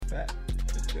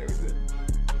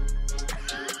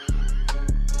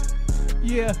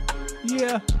Yeah.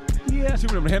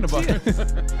 Shoot him in the handlebar.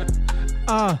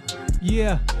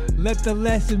 Yeah. Let the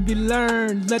lesson be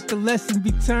learned. Let the lesson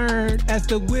be turned. As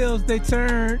the wheels they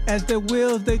turn.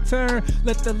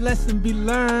 Let the lesson be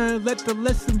learned. Let the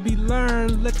lesson be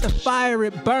learned. Let the fire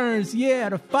it burns. Yeah,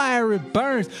 the fire it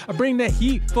burns. I bring the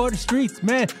heat for the streets,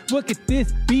 man. Look at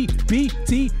this.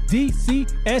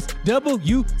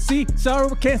 BBTDCSWC. Sorry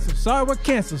we're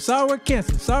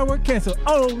canceled.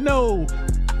 Oh no.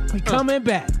 We coming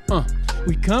back.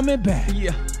 We coming back.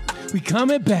 Yeah. We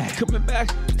coming back.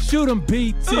 Shoot 'em,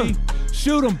 BT.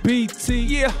 Shoot 'em, BT.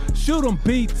 Yeah. Shoot 'em,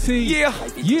 BT. Yeah.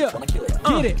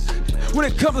 Get it. When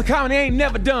it comes to comedy, ain't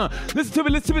never done. Listen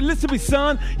to me,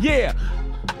 son. Yeah.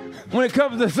 When it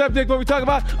comes to the subject, what we talk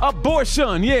about,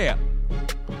 abortion. Yeah.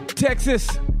 Texas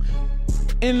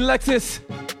in Lexus.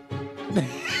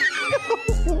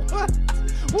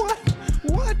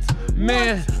 What?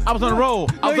 Man, I was on the roll.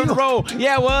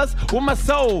 Yeah, I was. With my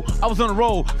soul, I was on the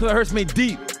roll because it hurts me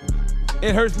deep.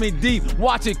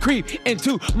 Watch it creep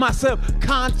into my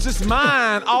subconscious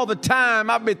mind all the time.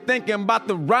 I've been thinking about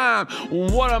the rhyme,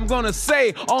 what I'm gonna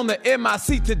say on the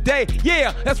MIC today.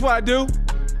 Yeah, that's what I do.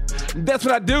 That's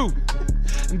what I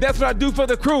do for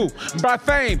the crew. By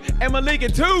Fame and Malik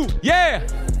and two. Yeah.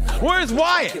 Where's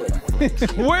Wyatt?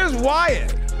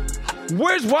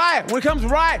 When it comes to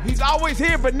Riot, he's always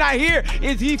here, but not here.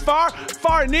 Is he far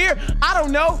near? I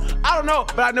don't know.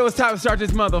 But I know it's time to start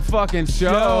this motherfucking show.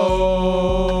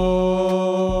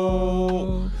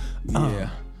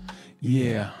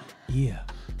 Yeah.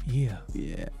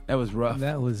 That was rough.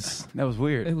 That was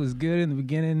weird. It was good in the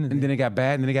beginning. And then it got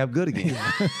bad, and then it got good again.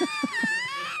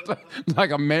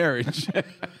 Like a marriage.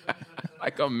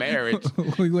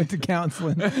 We went to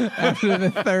counseling after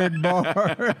the third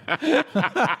bar.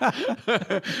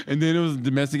 And then it was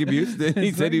domestic abuse. Then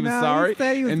he said he was sorry.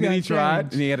 And then he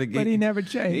tried. And he had to but he never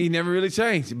changed. He never really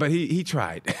changed. But he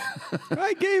tried.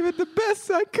 I gave it the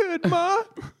best I could, Ma.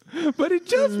 But it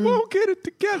just won't get it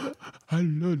together. I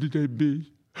loved it, that bitch.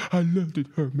 I loved it,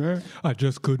 her, man. I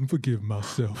just couldn't forgive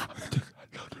myself.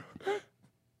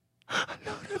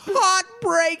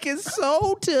 Heartbreak is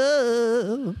so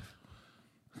tough.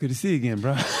 Good to see you again,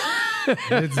 bro.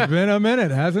 It's been a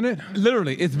minute, hasn't it?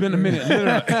 Literally, it's been a minute.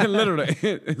 Literally.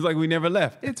 It's like we never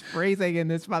left. It's freezing in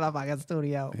this motherfucking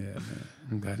studio. Yeah, man.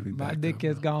 I'm glad to be back. My dick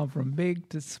has gone from big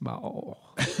to small.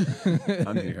 I need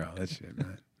to hear all that shit,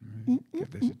 man. Get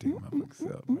that shit to my fucking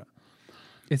self, bro.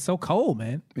 It's so cold,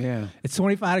 man. Yeah. It's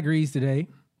 25 degrees today,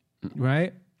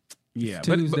 right? Yeah. It's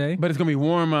Tuesday. But it's going to be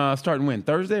warm starting when?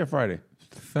 Thursday or Friday?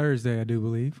 Thursday, I do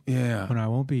believe. Yeah. When I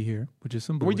won't be here, which is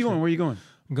some bullshit. Where you going?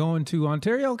 I'm going to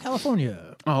Ontario,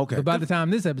 California. Oh, okay. But by the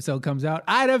time this episode comes out,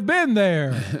 I'd have been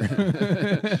there.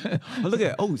 Look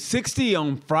at that. 60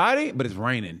 on Friday, but it's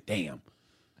raining. Damn.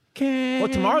 Well,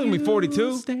 tomorrow's going to be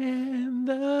 42. Stand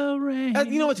the rain.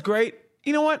 You know what's great?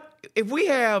 You know what? If we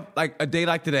have like a day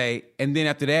like today, and then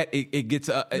after that, it gets...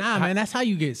 man, that's how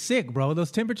you get sick, bro. Those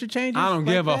temperature changes. I don't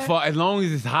give a fuck. As long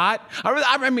as it's hot.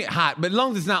 I mean hot, but as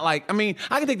long as it's not like... I mean,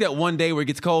 I can take that one day where it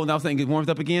gets cold and all of a sudden it gets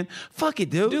warmed up again. Fuck it,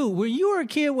 dude. Dude, when you were a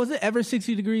kid, was it ever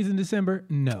 60 degrees in December?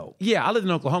 No. Yeah, I live in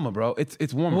Oklahoma, bro.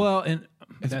 It's warmer. Well, and...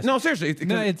 No, seriously.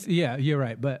 Yeah, you're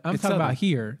right. But I'm talking about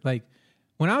here. Like...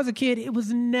 When I was a kid, it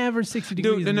was never 60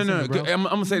 degrees. Dude, no. Bro. I'm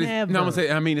gonna say never. this. No, I'm gonna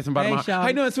say. I mean this in bottom. Hey, how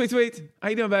you doing, sweet? How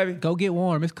you doing, baby? Go get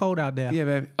warm. It's cold out there. Yeah,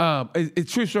 baby.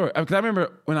 It's true story. Because I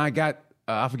remember when I got.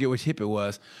 I forget which hip it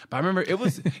was, but I remember it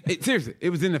was seriously.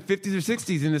 It was in the 50s or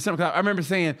 60s in the summer. I remember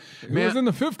saying, "Man, it was in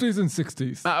the 50s and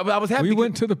 60s." I was happy. We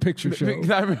went to the picture show.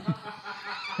 I remember,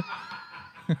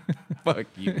 fuck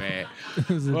you, man. It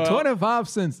was 25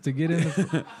 cents to get in.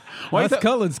 Us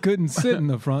coloreds couldn't sit in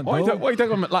the front. Why are you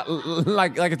talking about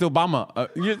like it's Obama?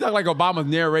 You're talking like Obama's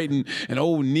narrating an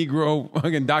old Negro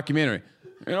fucking documentary.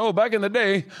 Back in the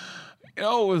day, it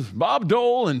was Bob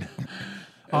Dole and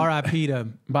R.I.P. to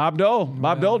Bob Dole.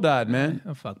 Bob Dole died, man.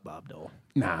 Oh, fuck Bob Dole.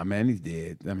 Nah, man, he's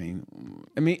dead. I mean,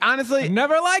 honestly,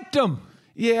 never liked him.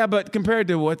 Yeah, but compared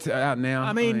to what's out now,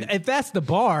 I mean, if that's the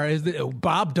bar, is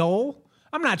Bob Dole?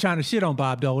 I'm not trying to shit on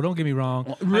Bob Dole. Don't get me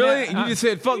wrong. Really? You just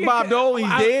said fuck Bob Dole. He's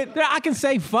dead. I can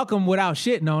say fuck him without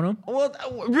shitting on him. Well,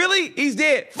 really? He's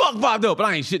dead. Fuck Bob Dole, but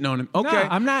I ain't shitting on him. Okay, no,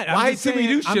 I'm not. Why should we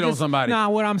do shit on somebody? Nah,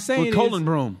 what I'm saying with Colin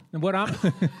Broom.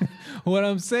 What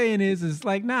I'm saying is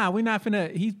like, nah, we're not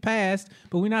finna. He's passed,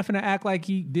 but we're not finna act like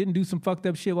he didn't do some fucked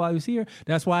up shit while he was here.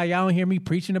 That's why y'all don't hear me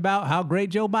preaching about how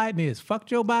great Joe Biden is. Fuck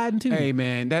Joe Biden too. Hey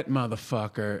man, that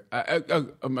motherfucker.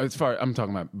 As far I'm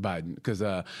talking about Biden, because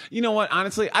you know what?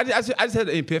 Honestly, I just had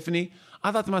an epiphany.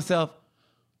 I thought to myself,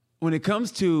 when it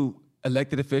comes to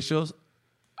elected officials,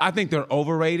 I think they're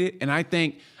overrated, and I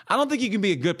think I don't think you can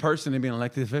be a good person and be an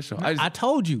elected official. I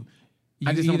told you.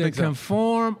 You just don't either think so.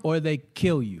 conform or they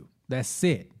kill you. That's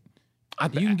it. You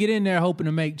can get in there hoping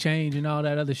to make change and all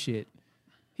that other shit.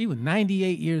 He was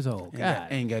 98 years old. God.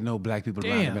 Ain't got no black people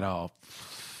around him at all.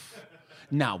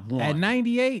 Not one. At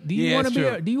 98, do you want to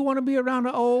true. be? Do you want to be around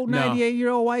an old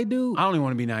 98-year-old white dude? I don't even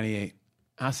want to be 98.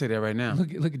 I'll say that right now.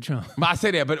 Look at Trump. But I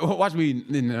say that, but watch me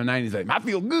in the 90s. Like, I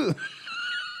feel good.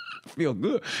 I feel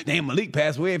good. Damn, Malik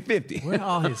passed away at 50. Where'd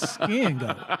all his skin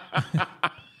go?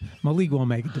 Malik won't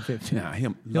make it to 50. Nah,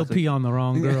 He'll pee on the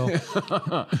wrong girl.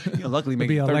 He'll luckily make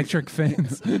Be it an 30. electric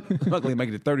fence. Luckily make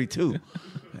it to 32.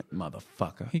 That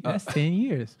motherfucker. That's 10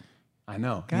 years. I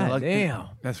know. God damn.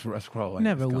 That's crawl.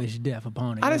 Never wish death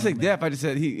upon it. I didn't say death. I just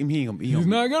said he ain't gonna. He's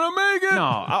not gonna make it.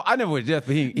 No, I never wish death,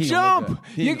 but he ain't Jump! Gonna look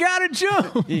good. You gotta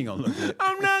jump. He ain't gonna look good.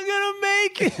 I'm not gonna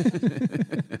make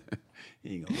it.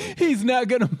 He ain't gonna look good. He's not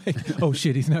gonna make it. Oh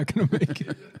shit, he's not gonna make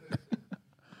it.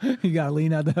 You gotta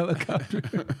lean out the helicopter.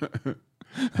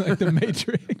 Like the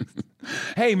Matrix.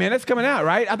 Hey man, that's coming out,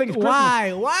 right? I think it's Christmas.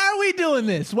 Why? Why are we doing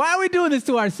this? Why are we doing this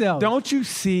to ourselves? Don't you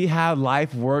see how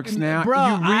life works now? Bro,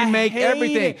 you remake I hate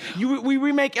everything. it. We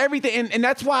remake everything, and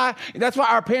that's why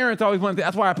our parents always wanted.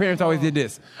 That's why our parents always did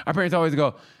this. Our parents always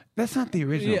go, "That's not the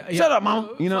original." Shut up,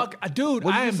 mom. You know, Fuck, dude.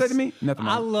 What did you say to me? Nothing.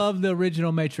 I Mom. love the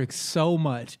original Matrix so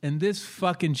much, and this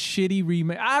fucking shitty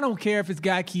remake. I don't care if it's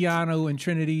got Keanu and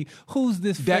Trinity. Who's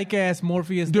this fake ass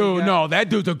Morpheus? Dude, no, that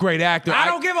dude's a great actor. I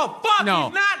don't give a fuck. No.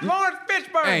 He's not Lawrence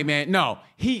Fishburne. Hey man, no,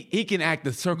 he can act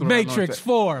the circle. Matrix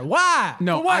 4. Why?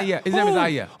 No, For what? Aya. His name is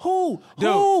Aya. Who? Dude,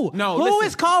 Who? no, Who listen.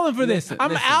 is calling for this? Listen,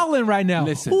 I'm listen. owling right now.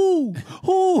 Listen. Who?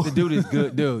 The dude is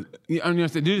good, dude. You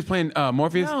understand? Dude is playing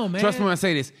Morpheus. No, man. Trust me when I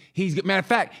say this. Matter of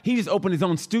fact, he just opened his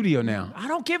own studio now. I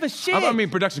don't give a shit. I mean,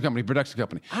 production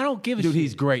company. I don't give a Dude, shit.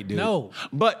 he's great, dude. No.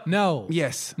 But No.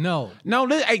 Yes. No.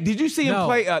 Hey, did you see him No.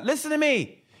 play? Listen to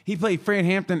me. He played Fred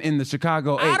Hampton in the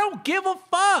Chicago 8. I don't give a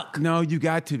fuck. No, you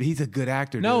got to. He's a good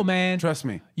actor. No, dude. man. Trust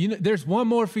me. You know, there's one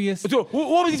Morpheus. So, what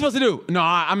was he supposed to do? No,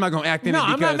 I'm not going to act in it. No,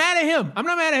 I'm because not mad at him. I'm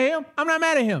not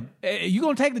mad at him. You're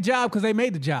going to take the job because they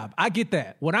made the job. I get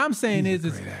that. What I'm saying He's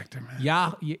is a great actor, man.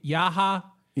 Yaha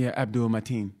Yeah, Abdul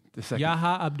Mateen the second.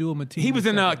 Abdul Mateen. He was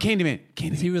in Candyman.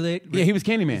 Is he related? Yeah, he was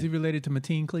Candyman. Is he related to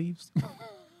Mateen Cleaves?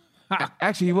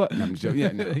 Actually, he was. No, I'm joking.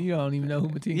 Yeah, no. You don't even know who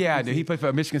Mateen Yeah, I Cleaves did. is. He played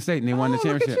for Michigan State and they won the look at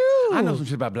championship. you. I know some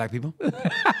shit about black people.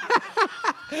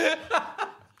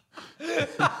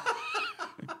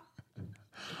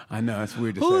 I know, that's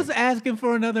weird to Who's say. asking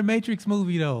for another Matrix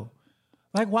movie, though?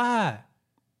 Like, why?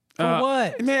 For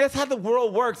what? Man, that's how the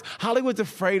world works. Hollywood's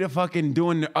afraid of fucking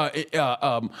doing,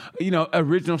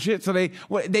 original shit. So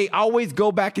they always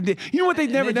go back and you know what they've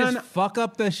never And they done. just fuck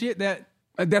up the shit that...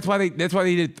 That's why they did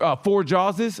 4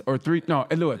 Jawses or 3. No,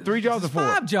 look, 3 Jaws or 4.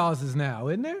 5 Jawses now,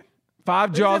 isn't there?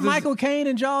 5 Jawses. Isn't Michael Caine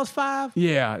in Jaws 5?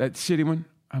 Yeah, that shitty one.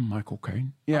 I'm Michael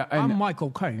Caine. Yeah, I'm Michael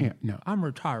Caine. Yeah, no. I'm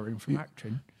retiring from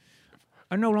acting.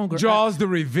 I no longer... Jaws the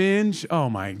Revenge. Oh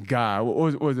my God.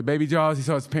 What was it? Baby Jaws? He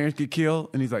saw his parents get killed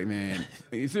and he's like, man,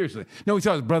 seriously. No, he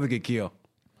saw his brother get killed.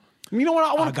 You know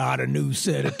what? I got a new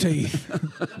set of teeth,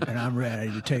 and I'm ready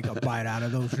to take a bite out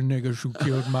of those niggas who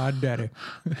killed my daddy.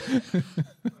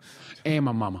 And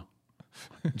my mama.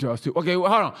 Jaws 2. Okay,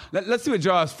 well, hold on. Let's see what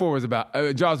Jaws 4 is about.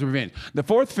 Jaws the Revenge. The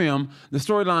 4th film, the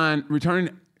storyline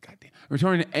returning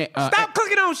Stop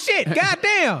cooking on shit.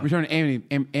 Goddamn. Return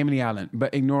to Amity Island,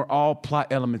 but ignore all plot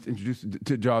elements introduced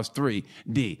to Jaws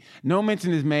 3D. No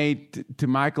mention is made to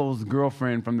Michael's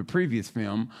girlfriend from the previous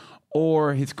film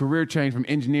or his career change from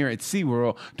engineer at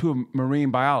SeaWorld to a marine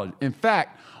biologist. In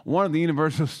fact, one of the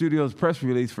Universal Studios press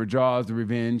release for Jaws the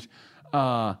Revenge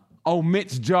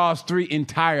omits Jaws 3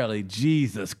 entirely.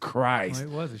 Jesus Christ.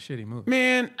 Well, it was a shitty movie.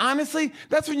 Man, honestly,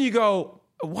 that's when you go,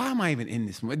 why am I even in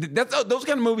this movie? That's those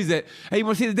kind of movies that, hey, you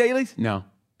want to see the dailies? No.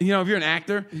 You know, if you're an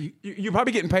actor, you're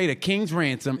probably getting paid a king's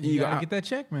ransom. You gotta get that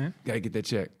check, man. Gotta get that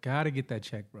check. Gotta get that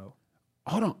check, bro.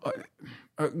 Hold on.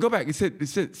 Go back. It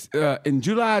said in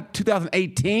July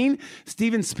 2018,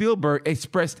 Steven Spielberg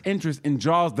expressed interest in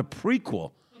Jaws, the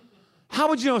prequel. How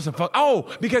would you know it's a fuck?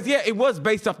 Oh, because, yeah, it was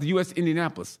based off the USS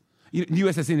Indianapolis.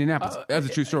 USS Indianapolis. That's a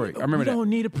true story. I remember We that. don't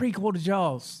need a prequel to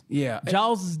Jaws. Yeah.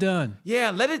 Jaws is done.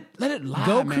 Yeah, let it lie,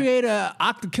 Go man. create a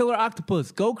killer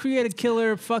octopus. Go create a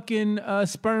killer fucking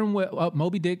sperm whale.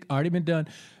 Moby Dick, already been done.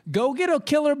 Go get a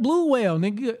killer blue whale,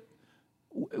 nigga.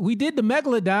 We did the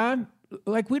Megalodon.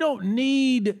 Like, we don't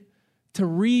need to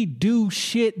redo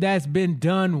shit that's been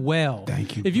done well.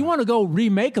 Thank you, If you want to go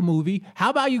remake a movie, how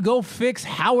about you go fix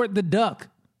Howard the Duck?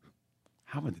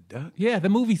 Howard the Duck? Yeah, the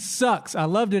movie sucks. I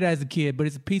loved it as a kid, but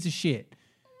it's a piece of shit.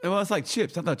 Well, it's like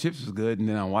Chips. I thought Chips was good, and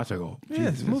then I watch it, I go,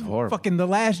 Jesus, this is horrible. Fucking The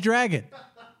Last Dragon.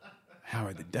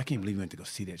 Howard the Duck. I can't believe you went to go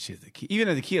see that shit as a kid. Even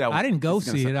as a kid, I didn't go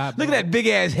see it. Look at that big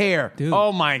ass hair. Dude.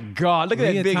 Oh my God. Look at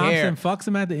that Leah big Thompson hair. fucks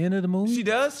him at the end of the movie. She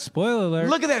does? Spoiler alert.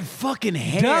 Look at that fucking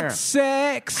hair. Duck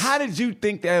sex. How did you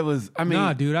think that was? I mean,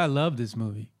 Nah, dude, I love this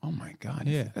movie. oh my God.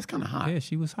 Yeah. That's kind of hot. Yeah,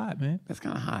 she was hot, man. That's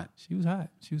kind of hot. She was hot.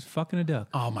 She was fucking a duck.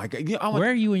 Oh my God. You know, Where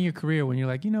are you in your career when you're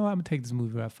like, you know what, I'm going to take this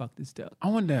movie where I fuck this duck? I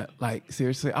wonder, like,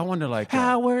 seriously, I wonder, like,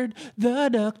 Howard the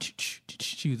Duck.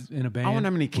 She was in a band. I wonder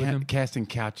how many with him. casting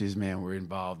couches, man, were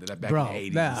involved back in Bro, the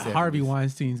 80s. that and 70s. Harvey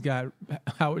Weinstein's got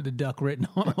Howard the Duck written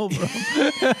all over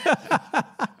him.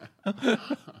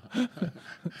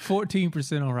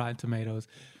 14% on Rotten Tomatoes,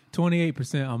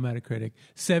 28% on Metacritic,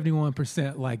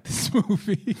 71% like this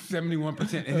movie.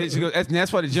 71%. And she goes,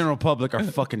 that's why the general public are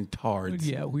fucking tards.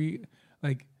 Yeah, we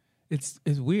like it's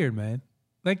weird, man.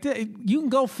 Like you can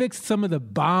go fix some of the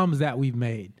bombs that we've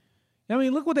made. I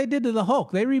mean, look what they did to the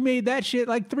Hulk. They remade that shit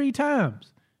like 3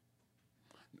 times.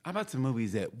 How about some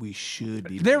movies that we should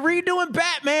be? They're redoing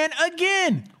Batman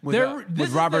again. With Robert. This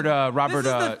is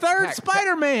the third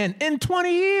Spider-Man in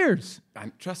 20 years.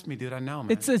 Trust me, dude. I know,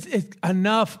 man. It's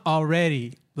enough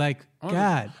already. Like,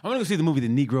 God. I'm gonna go see the movie The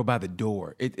Negro by the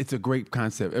Door. It's a great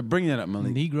concept. Bring that up,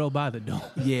 Malik. Negro by the door.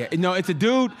 Yeah, no, it's a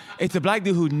dude. It's a black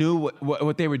dude who knew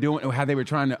what they were doing, or how they were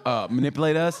trying to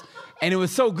manipulate us, and it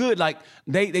was so good. Like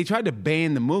they tried to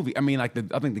ban the movie. I mean, like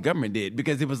I think the government did,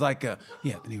 because it was like, The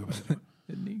Negro by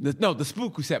the Door. The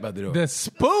spook who sat by the door. The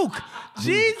spook.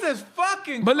 Jesus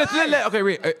fucking But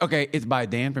Christ. okay. It's by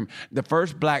Dan Freeman, the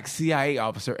first black CIA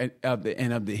officer of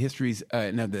the histories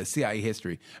and of the CIA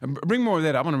history. Bring more of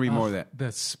that. I want to read more of that.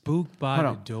 The spook by Hold the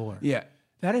on. door. Yeah.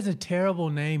 That is a terrible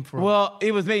name for Well,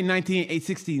 it was made in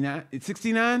 1969. It's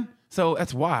 69, so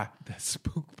that's why. The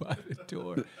spook by the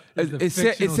door. It's It's the set-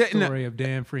 fictional it's set in the- story of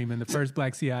Dan Freeman, the first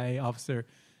black CIA officer.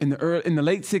 In the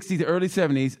late 60s to early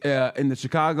 70s, in the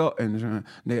Chicago, and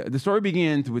the story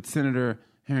begins with Senator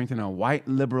Harrington, a white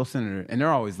liberal senator, and they're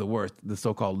always the worst, the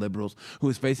so-called liberals, who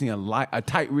is facing a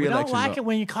tight We re-election. don't like it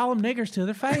when you call them niggers to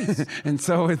their face. And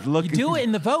so it's You looking. do it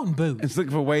in the voting booth. It's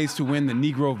looking for ways to win the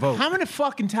Negro vote. How many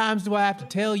fucking times do I have to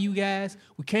tell you guys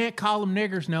we can't call them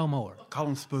niggers no more? Call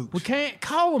them spooks. We can't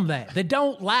call them that. They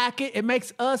don't like it. It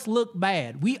makes us look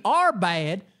bad. We are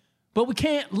bad, but we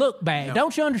can't look bad. No.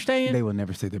 Don't you understand? They will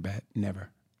never say they're bad. Never.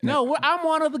 No, I'm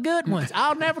one of the good ones.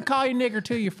 I'll never call you nigger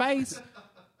to your face.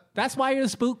 That's why you're the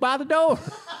spook by the door.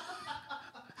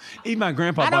 Even my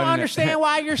grandpa. I don't bought in understand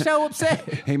why you're so upset.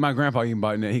 Hey, my grandpa even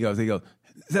bought in that. He goes, is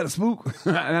that a spook?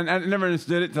 And I never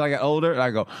understood it till I got older. And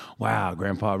I go, wow,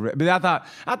 grandpa. But I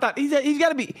thought he's got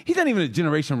to be, he's not even a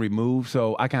generation removed.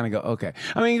 So I kind of go, okay.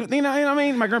 I mean, you know what I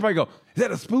mean? My grandpa would go, is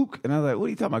that a spook? And I was like, what are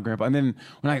you talking about, grandpa? And then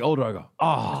when I get older, I go,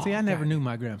 oh. See, I never knew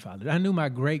my grandfather. I knew my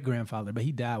great-grandfather, but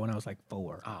he died when I was like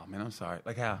 4. Oh, man, I'm sorry.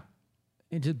 Like how?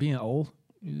 And just being old.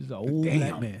 He was an old Damn.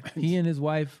 black man. He and his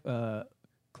wife,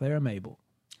 Clara Mabel.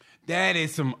 That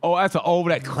is that's an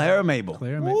old, that Clara Mabel.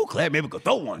 Clara Ooh, Mabel. Clara Mabel could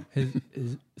throw one.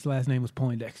 His last name was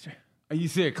Poindexter. Are you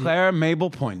serious? Clara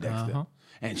Mabel Poindexter. Uh-huh.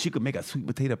 And she could make a sweet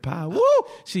potato pie. Woo!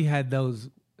 She had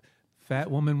those fat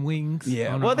woman wings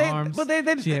Yeah. on Well, her arms.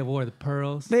 She wore the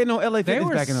pearls. They had no LA They Fitness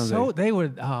were back in those days. They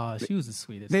were. She was the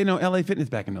sweetest. They had no LA Fitness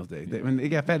back in those days. When they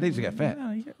got fat, they just got fat.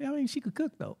 I mean, she could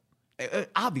cook though.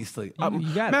 Obviously. You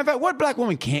got matter it. of fact, what black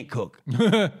woman can't cook?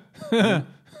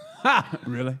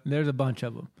 Really? There's a bunch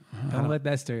of them. Don't let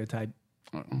that stereotype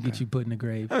get you put in the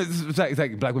grave. It's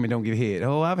like black women don't give head.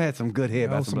 Oh, I've had some good head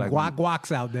by some Some black women.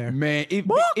 guacs out there. Man,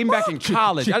 even back in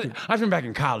college, I remember back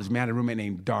in college, man, I had a roommate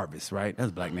named Darvis, right? That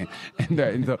was a black man.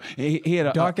 And so he had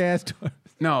a Dark ass.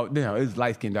 No, it was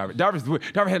light skinned Darvis.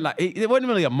 Darvis had like, it wasn't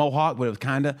really a mohawk, but it was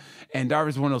kind of. And Darvis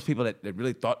was one of those people that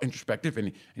really thought introspective,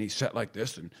 and he sat like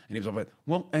this, and he was like,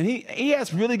 well, and he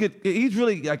has really good. He's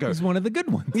really like He's one of the good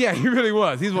ones. yeah, he really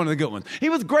was. He's one of the good ones. He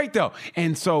was great though.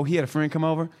 And so he had a friend come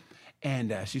over,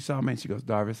 and she saw me, and she goes,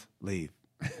 Darvis, leave.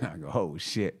 And I go, oh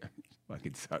shit.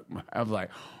 Fucking suck my. I was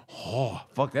like, oh,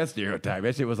 fuck that stereotype.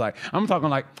 That shit was like, I'm talking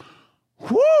like,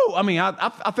 whoo! I mean,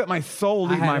 I felt my soul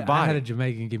leave my body. I had a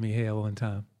Jamaican give me hell one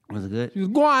time. Was it good? She was,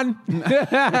 go on.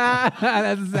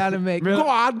 That's the sound it makes. Really? Go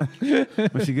on.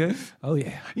 Was she good? Oh,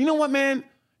 yeah. You know what, man?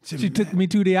 She took me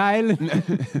to the island.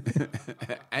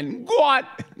 And go on.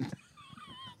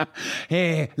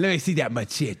 Hey, let me see that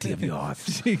machete of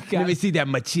yours. Let me see that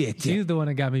machete. She's the one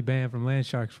that got me banned from Land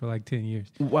Sharks for like 10 years.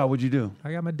 Why would you do?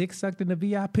 I got my dick sucked in the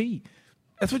VIP.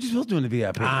 That's what you're supposed to do in the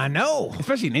VIP. I know.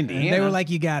 Especially in Indiana. And they were like,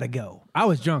 you got to go. I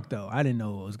was drunk, though. I didn't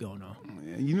know what was going on.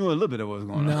 You knew a little bit of what was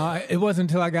going on. No, it wasn't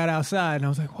until I got outside and I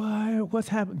was like, what's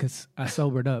happening? Because I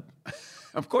sobered up.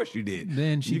 Of course you did.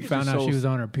 Then she You get found your out she soul- was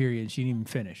on her period. She didn't even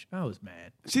finish. I was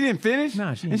mad. She didn't finish?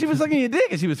 No, she And she didn't. was sucking your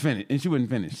dick and she was finished. And she wouldn't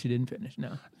finish. She didn't finish.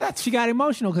 No. That's She got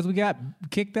emotional because we got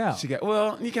kicked out. She got,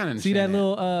 well, you kind of understand. See that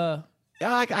little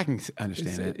Yeah, I can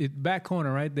understand that. back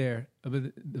corner right there.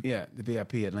 Yeah, the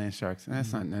VIP at Land Sharks.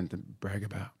 That's not nothing to brag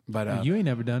about. But You ain't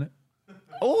never done it.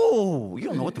 oh, you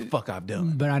don't know what the fuck I've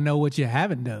done. But I know what you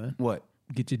haven't done. What?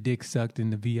 Get your dick sucked in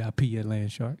the VIP at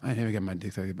Land Shark. I never got my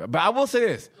dick sucked. But I will say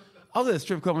this: I was at a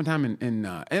strip club one time, and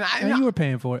You were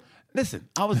paying for it. listen,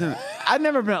 I was in. I've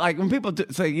never been like when people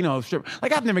say strip.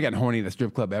 Like I've never gotten horny at a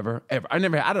strip club ever. I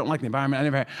never. I don't like the environment.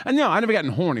 I never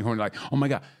gotten horny. Like oh my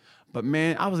god. But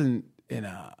man, I was in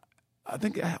I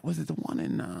think was it the one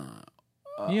in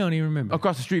You don't even remember.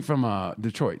 across the street from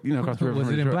Detroit? Across the river Was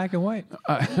from it in Detroit. black and white?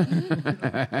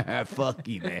 Fuck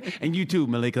you, man. And you too,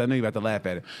 Malik, 'cause I know you're about to laugh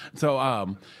at it.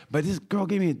 So, but this girl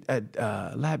gave me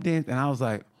a lap dance, and I was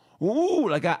like, ooh,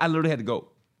 like I literally had to go.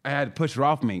 I had to push her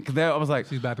off me because I was like,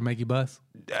 She's about to make you bust.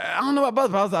 I don't know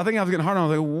about buzz, but I think I was getting hard on. I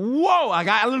was like, whoa! Like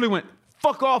I literally went,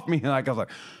 fuck off me. Like I was like,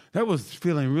 that was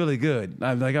feeling really good.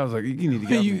 I was like, you need to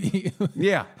get off me.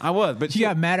 Yeah, I was. But You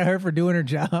got mad at her for doing her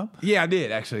job? yeah, I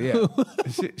did actually. Yeah,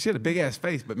 she had a big ass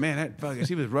face, but man, that fucking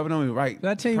she was rubbing on me right. Did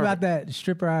I tell you about that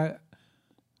stripper? I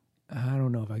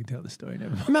don't know if I can tell the story.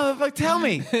 Never mind. Motherfucker, tell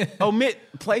me.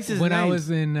 Omit places. When I names. was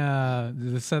in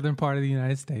the southern part of the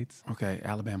United States. Okay,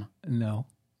 Alabama. No.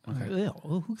 Okay. Ew,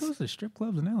 who goes to strip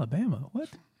clubs in Alabama? What?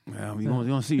 Well, you want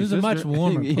to see your It was a sister? much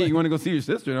warmer Yeah, place. you want to go see your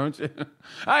sister, don't you?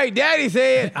 Hey, Daddy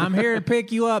said. I'm here to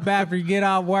pick you up after you get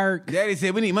off work. Daddy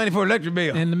said we need money for electric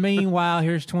bill. In the meanwhile,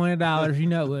 here's $20. You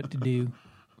know what to do.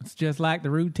 It's just like the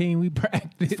routine we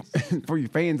practice. For your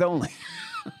fans only.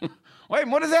 Wait,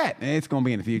 what is that? It's gonna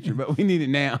be in the future, but we need it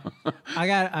now. I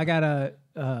got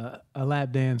a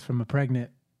lap dance from a pregnant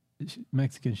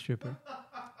Mexican stripper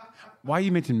Why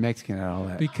you mention Mexican and all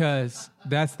that? because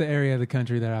that's the area of the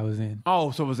country that I was in.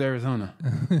 Oh, so it was Arizona.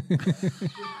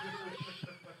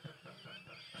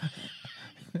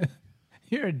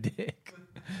 You're a dick.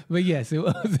 But yes, it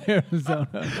was Arizona.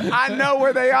 I know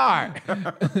where they are.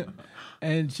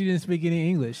 And she didn't speak any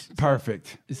English.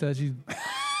 Perfect. So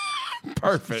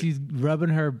Perfect. she's rubbing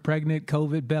her pregnant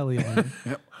COVID belly on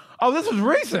me. Oh, this was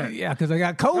recent. Yeah, because I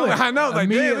got COVID. I know. Like,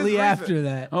 damn, immediately it's after recent.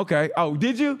 that. Okay. Oh,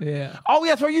 did you? Yeah. Oh,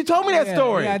 that's right. You told me that Yeah,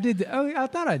 story. Yeah, I did. Oh, I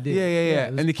thought I did. Yeah.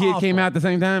 it was And the kid came awful. out at the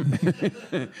same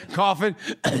time, coughing.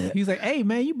 He's like, "Hey,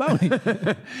 man, you bony."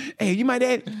 Hey, you my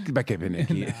dad? Get back up in there,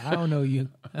 kid. I don't know you.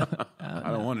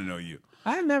 I don't want to know you.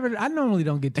 I normally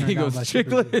don't get turned He on goes by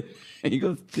strippers. chiclet. He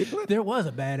goes chiclet. There was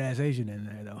a badass Asian in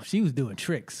there though. She was doing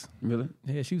tricks. Really?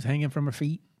 Yeah, she was hanging from her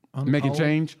feet, on the Making pole,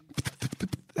 change.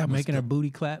 making her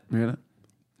booty clap. Really?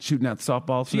 Shooting out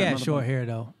softballs. She had short hair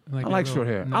though. I like short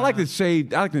hair. I like the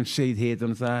shade. I like them shaved heads on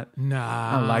the side.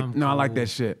 Nah, I like that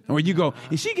shit. Where you go,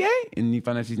 is she gay? And you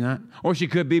find out she's not, or she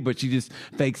could be, but she just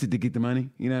fakes it to get the money.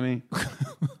 You know what I mean?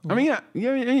 I mean, yeah.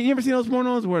 You ever seen those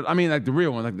pornos where like the real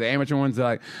ones, like the amateur ones, that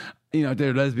like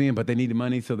they're lesbian, but they need the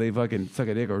money, so they fucking suck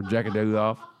a dick or jack a dude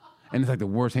off, and it's like the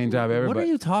worst hand job ever. What but are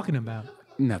you talking about?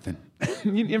 Nothing.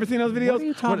 You ever seen those videos? What are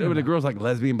you talking where the about? girl's like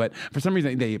lesbian, but for some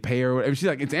reason they pay her. Or whatever. She's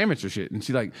like, it's amateur shit, and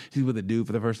she's with a dude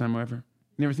for the first time ever.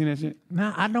 You never seen that shit?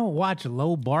 Nah, I don't watch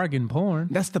low bargain porn.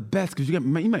 That's the best because you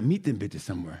might meet them bitches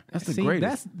somewhere. That's the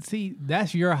greatest.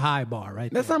 That's your high bar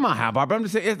right That's there. not my high bar, but I'm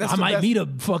just saying that's I the might best. meet a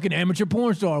fucking amateur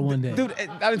porn star one day. Dude,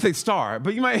 I didn't say star,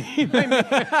 but you might.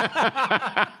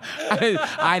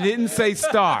 I didn't say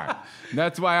star.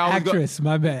 That's why I always Actress,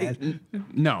 my bad. go.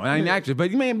 No, I ain't actress,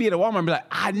 but you may be at a Walmart and be like,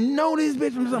 I know this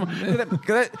bitch from somewhere.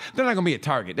 Because they're not gonna be at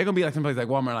Target. They're gonna be like someplace like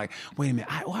Walmart. Like, wait a minute,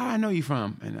 where do I know you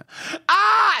from? And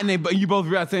you both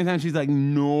react at the same time. She's like,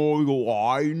 no. You go,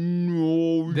 I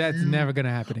know. That's never gonna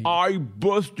happen to you. I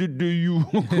busted to you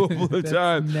a couple of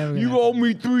times. never gonna You owe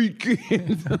me 3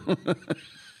 kids.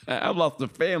 I've lost a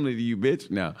family to you, bitch.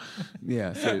 No.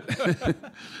 Yeah. So,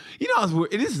 it's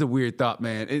weird. This is a weird thought,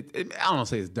 man. I don't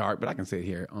say it's dark, but I can say it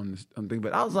here on this thing.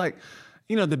 But I was like,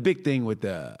 the big thing with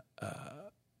the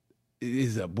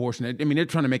is abortion. I mean, they're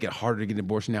trying to make it harder to get an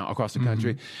abortion now across the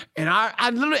country. And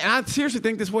I seriously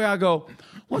think this way. I go,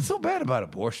 what's so bad about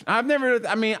abortion? I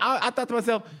thought to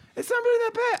myself, it's not really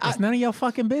that bad. It's none of your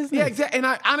fucking business. Yeah, exactly. And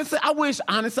I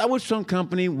wish some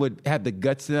company would have the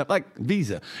guts to like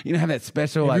Visa. Have that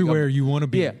special Everywhere like you want to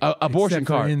be. Yeah, abortion except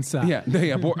for card. inside. Yeah,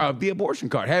 the abortion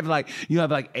card. Have like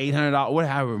 $800,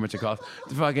 however much it costs.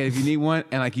 Fuck it, if you need one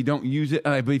and like you don't use it,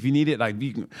 but if you need it, like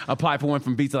you can apply for one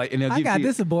from Visa. Like, and they'll I give got you,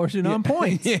 this abortion on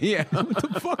points. Yeah. What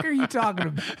the fuck are you talking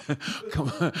about?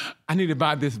 Come on, I need to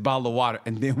buy this bottle of water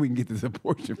and then we can get this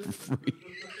abortion for free.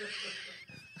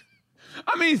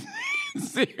 I mean,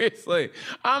 Seriously.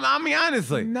 I mean,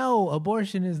 honestly. No,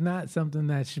 abortion is not something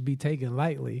that should be taken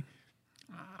lightly.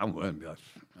 I wouldn't be like,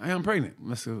 hey, I'm pregnant.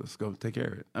 Let's go take care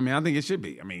of it. I mean, I think it should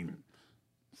be. I mean,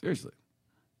 seriously.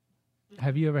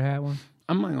 Have you ever had one?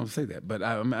 I'm not going to say that, but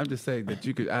I'm just saying that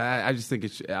you could. I just think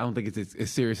I don't think it's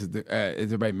as serious as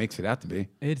everybody makes it out to be.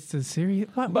 It's a serious.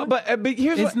 But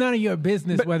here's it's none of your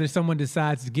business whether someone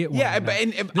decides to get one. Yeah,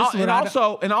 and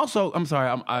also, I'm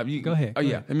sorry. Go ahead. Oh,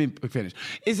 yeah. Let me finish.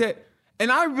 Is that,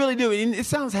 and I really do, and it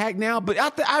sounds hack now, but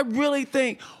I really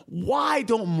think, why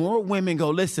don't more women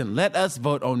go, listen, let us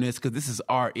vote on this because this is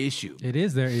our issue. It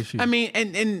is their issue. I mean,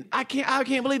 and I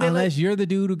can't believe that. Unless you're the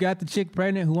dude who got the chick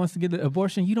pregnant who wants to get the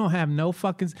abortion, you don't have no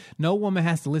woman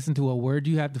has to listen to a word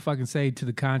you have to fucking say to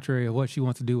the contrary of what she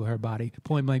wants to do with her body.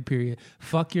 Point blank, period.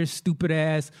 Fuck your stupid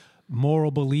ass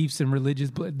moral beliefs and religious,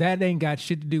 but that ain't got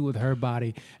shit to do with her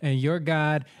body. And your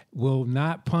God will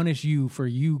not punish you for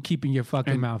you keeping your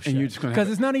fucking mouth shut. Because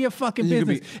it's none of your fucking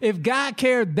business. If God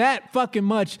cared that fucking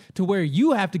much to where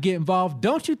you have to get involved,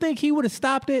 don't you think he would have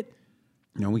stopped it?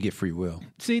 No, we get free will.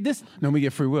 See this? No, we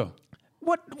get free will.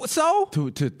 What? So? To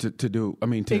do. I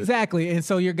mean, exactly. And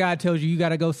so your God tells you got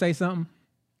to go say something.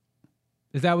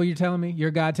 Is that what you're telling me? Your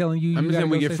God telling you? I'm just saying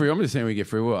we get free. I'm just saying we get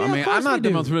free will. Yeah, I mean, I'm not the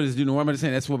most religious dude in the world. I'm just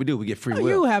saying that's what we do. We get free will.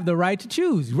 You have the right to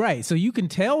choose, right? So you can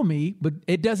tell me, but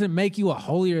it doesn't make you a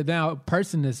holier thou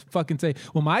person to fucking say,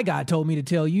 "Well, my God told me to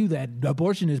tell you that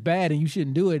abortion is bad and you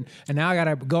shouldn't do it," and now I got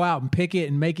to go out and pick it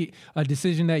and make it a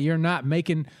decision that you're not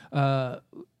making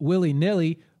willy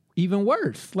nilly. Even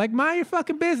worse, like mind your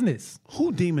fucking business.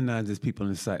 Who demonizes people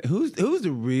in the site? Who's the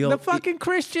real the fucking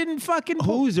Christian fucking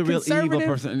who's the real evil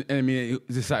person? I mean,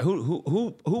 decide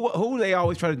who they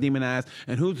always try to demonize,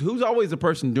 and who's always the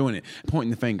person doing it,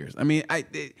 pointing the fingers. I mean,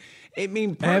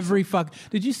 every fuck.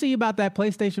 Did you see about that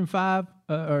PlayStation 5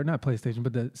 or not PlayStation,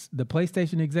 but the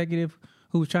PlayStation executive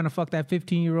who was trying to fuck that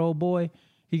 15-year-old boy?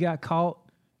 He got caught.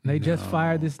 They just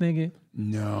fired this nigga.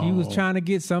 No. He was trying to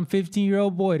get some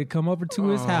 15-year-old boy to come over to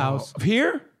his house.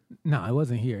 Here? No, it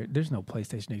wasn't here. There's no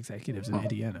PlayStation executives in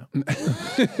Indiana.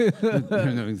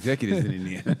 There's no executives in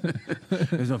Indiana.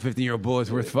 There's no 15-year-old boys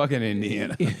worth fucking in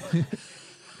Indiana.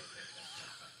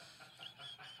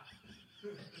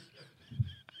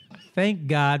 Thank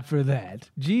God for that.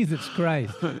 Jesus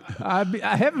Christ.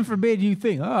 Heaven forbid you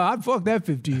think, I'd fuck that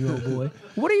 15-year-old boy.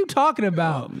 What are you talking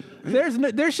about?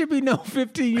 There should be no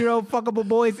 15-year-old fuckable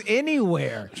boys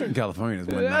anywhere. I'm sure in California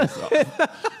there's one nice.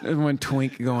 There's one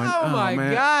twink going, oh my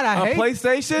man. God, a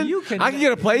PlayStation? I can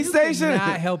get a PlayStation? You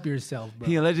cannot help yourself, bro.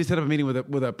 He allegedly set up a meeting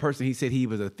with a person. He said he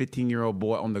was a 15-year-old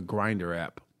boy on the Grindr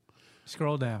app.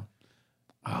 Scroll down.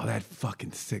 Oh, that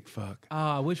fucking sick fuck. Oh,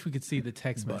 I wish we could see the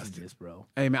text messages, bro.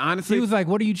 Hey, man, honestly. He was like,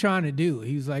 what are you trying to do?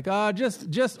 He was like,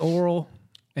 just oral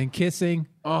and kissing.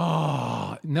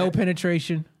 Oh. No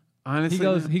penetration.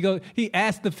 Honestly. He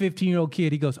asked the 15-year-old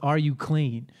kid, he goes, are you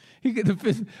clean?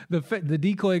 The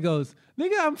decoy goes,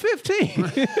 nigga, I'm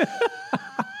 15.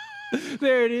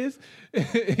 There it is.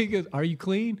 He goes, are you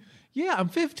clean? Yeah, I'm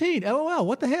 15. LOL,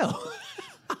 what the hell?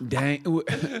 Dang,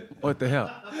 what the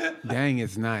hell? Dang,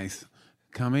 it's nice.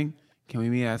 Coming? Can we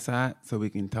meet outside so we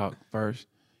can talk first?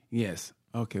 Yes.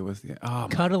 Okay, what's the... Oh,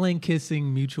 cuddling,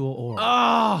 kissing, mutual oral.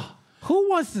 Oh! Who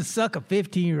wants to suck a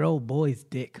 15-year-old boy's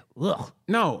dick? Ugh.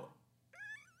 No.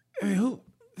 I mean, who...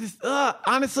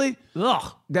 honestly,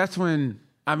 ugh. That's when...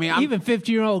 I mean, even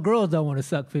 15-year-old girls don't want to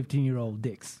suck 15-year-old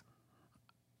dicks.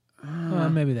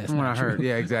 Maybe that's what not I heard. true.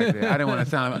 Yeah, exactly. I didn't want to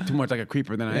sound too much like a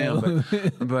creeper than I am,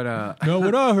 but know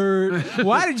what I heard.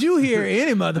 Why did you hear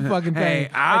any motherfucking thing? Hey,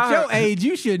 at your age,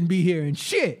 you shouldn't be hearing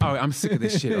shit. Oh, I'm sick of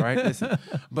this shit. All right, listen.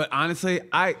 But honestly,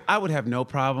 I would have no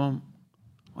problem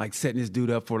like setting this dude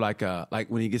up for like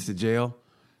when he gets to jail,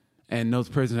 and those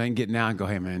prisoners ain't getting out and go,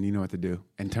 hey man, you know what to do,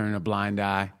 and turn a blind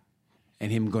eye,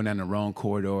 and him going down the wrong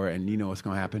corridor, and you know what's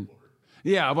gonna happen.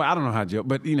 Yeah, well, I don't know how to joke,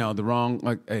 but the wrong,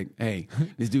 like, hey,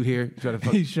 this dude here, try to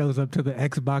fuck. He shows up to the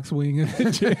Xbox wing of the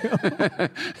jail.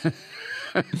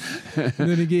 And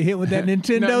then he get hit with that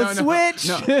Nintendo Switch.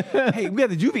 No. Hey, we got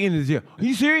the juvie in the jail. Are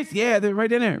you serious? Yeah, they're right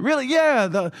down there. Really? Yeah.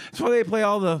 That's where they play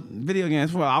all the video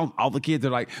games. That's where all the kids are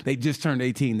like, they just turned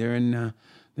 18. They're in,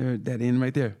 they're at that end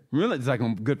right there. Really? It's like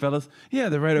on Goodfellas. Yeah,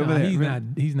 they're right over there.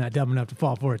 He's not dumb enough to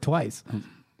fall for it twice.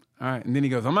 All right, and then he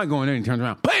goes, I'm not going there, and he turns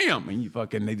around, bam,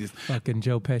 and they just... Fucking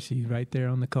Joe Pesci right there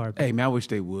on the carpet. Hey, man, I wish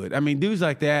they would. I mean, dudes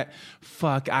like that,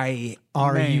 Are you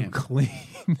clean?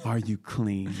 Are you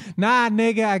clean? Nah,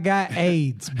 nigga, I got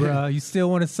AIDS, bro. You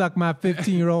still want to suck my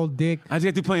 15-year-old dick? I just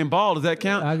got through playing ball. Does that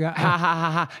count? I got... Ha, ha,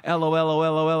 ha, ha, LOL,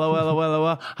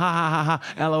 ha, ha, ha,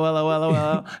 ha,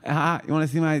 LOL, ha. You want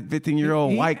to see my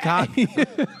 15-year-old white cock?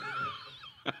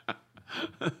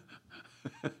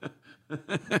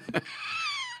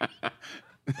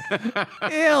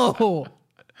 Ew. Well,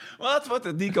 that's what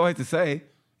the decoy has to say,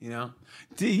 you know.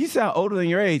 Gee, you sound older than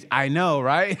your age. I know,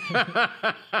 right?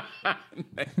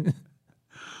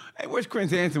 Hey, where's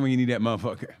Chris Hansen when you need that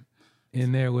motherfucker?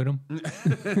 In there with him.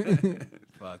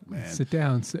 Fuck, man. Sit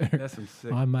down, sir. That's some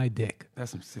sick. On my dick.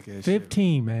 That's some sick ass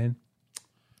 15, man.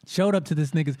 Showed up to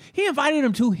this nigga's. He invited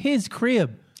him to his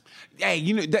crib. shit. Hey,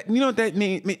 you know what that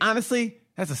means? I mean, honestly,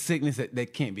 that's a sickness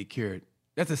that can't be cured.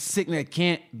 That's a sickness that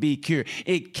can't be cured.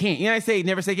 It can't. You know what I say?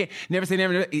 Never say can't. Never say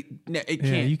never. It can't.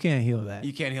 Yeah, you can't heal that.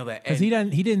 You can't heal that. Because he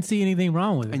didn't see anything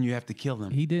wrong with it. And you have to kill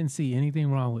them. He didn't see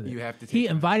anything wrong with it. You have to He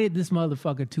take invited this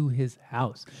motherfucker to his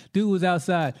house. Dude was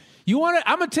outside. You want to?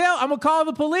 I'm gonna call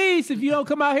the police if you don't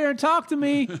come out here and talk to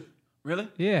me. Really?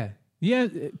 Yeah.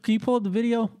 Can you pull up the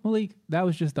video, Malik? That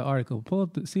was just the article. Pull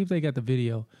up, see if they got the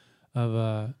video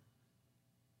of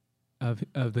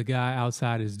the guy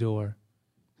outside his door.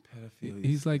 Pedophilia.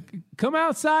 He's like, "Come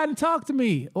outside and talk to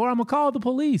me, or I'm gonna call the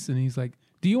police." And he's like,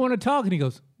 "Do you want to talk?" And he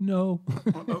goes, "No."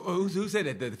 Who said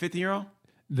that? The 15-year-old?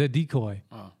 The decoy,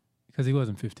 Oh. because he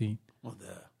wasn't 15. Well,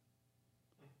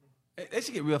 they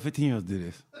should get real 15-year-olds to do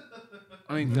this.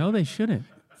 I mean, No, they shouldn't.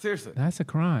 seriously. That's a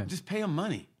crime. Just pay them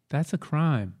money. That's a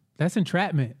crime. That's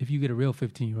entrapment if you get a real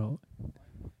 15-year-old.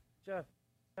 Jeff,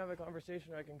 have a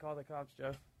conversation or I can call the cops,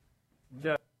 Jeff.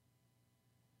 Jeff,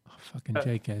 Oh, fucking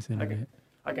Jackass internet.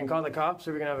 I can call the cops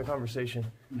or we can have a conversation.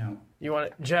 No. You want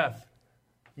it? Jeff,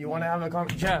 you want to have a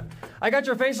conversation? Jeff, I got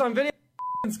your face on video,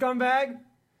 scumbag.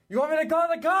 You want me to call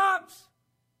the cops?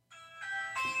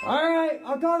 All right,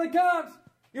 I'll call the cops.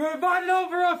 You invited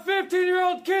over a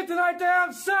 15-year-old kid tonight to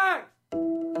have sex.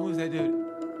 Who was that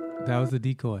dude? That was the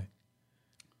decoy.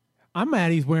 I'm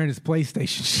mad he's wearing his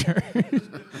PlayStation shirt.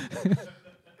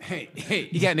 Hey,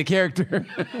 you got in the character.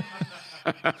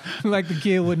 Like the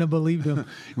kid wouldn't have believed him.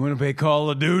 You want to play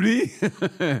Call of Duty?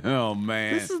 Oh,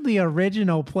 man. This is the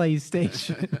original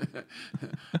PlayStation.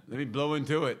 Let me blow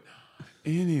into it.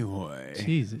 Anyway.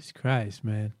 Jesus Christ,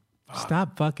 man.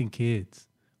 Stop fucking kids.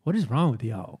 What is wrong with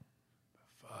y'all?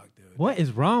 Fuck, dude. What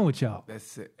is wrong with y'all?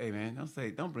 That's it. Hey, man,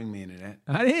 don't bring me into that.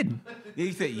 I didn't. Yeah,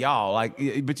 you said y'all,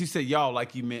 but you said y'all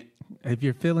like you meant. If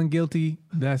you're feeling guilty,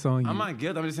 that's on you. I'm not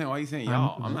guilty. I'm just saying, why you saying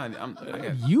y'all?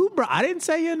 I didn't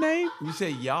say your name. You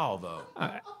said y'all, though.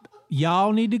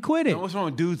 Y'all need to quit it. What's wrong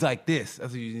with dudes like this?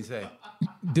 That's what you usually say.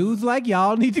 Dudes like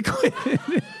y'all need to quit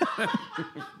it.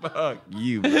 Fuck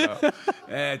you, bro.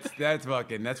 That's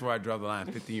where I draw the line.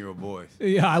 15-year-old boys.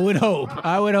 Yeah, I would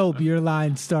hope your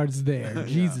line starts there.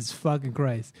 Jesus fucking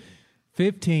Christ.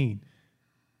 15.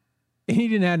 And he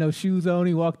didn't have no shoes on.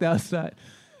 He walked outside.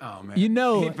 Oh, man. You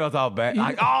know. He felt all bad.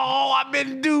 Like, oh, I've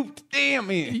been duped. Damn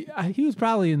it. He was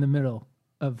probably in the middle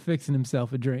of fixing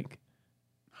himself a drink.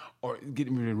 Or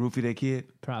getting rid of roofie that kid.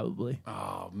 Probably.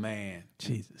 Oh, man.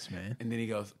 Jesus, man. And then he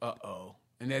goes, uh-oh.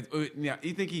 And that's, yeah,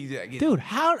 you think he's... Dude,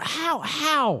 how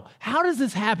does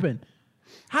this happen?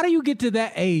 How do you get to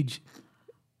that age?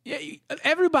 Yeah,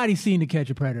 everybody's seen To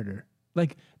Catch a Predator.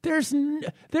 Like, there's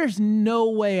no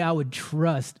way I would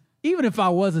trust, even if I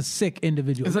was a sick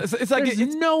individual. It's like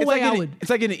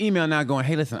getting an email now going,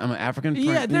 hey, listen, I'm an African.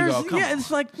 Yeah,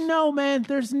 it's like, no, man,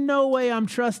 there's no way I'm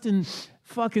trusting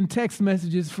fucking text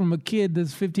messages from a kid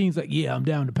that's 15. It's like, yeah, I'm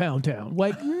down to Pound Town.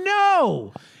 Like,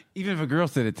 no. Even if a girl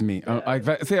said it to me, like,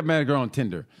 say I met a girl on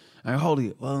Tinder.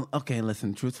 Well, okay,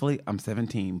 listen, truthfully, I'm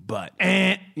 17, but.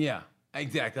 Yeah.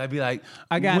 Exactly. I'd be like,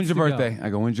 when's your birthday? I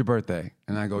go, when's your birthday?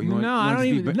 And I go, you want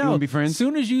to be friends? As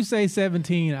soon as you say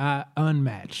 17, I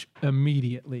unmatch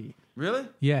immediately. Really?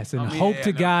 Yes, and hope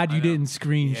to God you didn't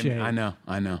screen share. I know.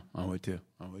 I would too.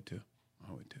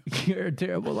 You're a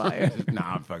terrible liar.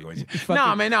 Nah, I'm fucking with you.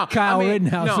 Nah, man, no. Kyle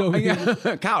Rittenhouse over here.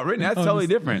 Kyle Rittenhouse, that's totally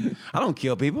different. I don't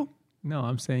kill people. No,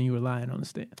 I'm saying you were lying on the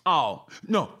stand. Oh,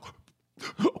 no.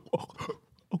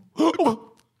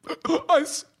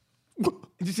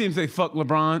 Did you see him say fuck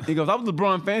LeBron? He goes, I was a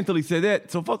LeBron fan until he said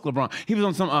that, so fuck LeBron. He was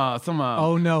on some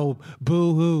oh no,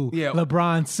 boo-hoo. Yeah.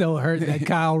 LeBron's so hurt that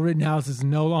Kyle Rittenhouse is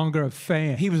no longer a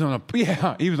fan. He was on a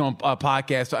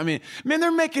podcast. So, I mean, man,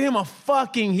 they're making him a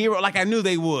fucking hero like I knew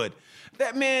they would.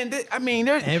 That man, those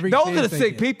are the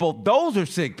sick people. Those are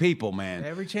sick people, man.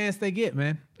 Every chance they get,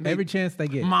 man. Every chance they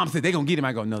get. Mom said they're going to get him.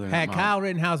 I go, no, they're not. Had Kyle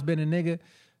Rittenhouse been a nigga,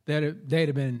 they'd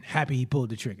have been happy he pulled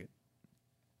the trigger.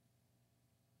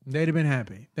 They'd have been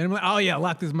happy. They'd have been like, oh yeah,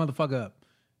 lock this motherfucker up.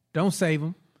 Don't save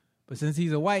him. But since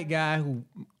he's a white guy who...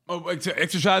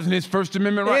 exercising his First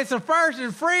Amendment right. It's a First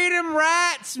and Freedom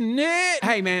rights, Nick.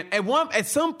 Hey, man, at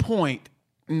some point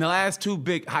in the last two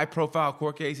big high-profile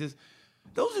court cases,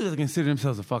 those dudes consider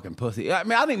themselves a fucking pussy. I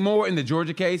mean, I think more in the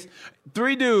Georgia case,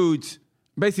 3 dudes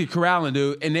basically corralling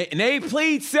dude, and they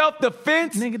plead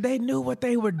self-defense. Nigga, they knew what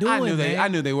they were doing. I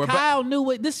knew they were. Kyle knew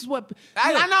what. This is what.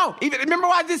 I know. Even remember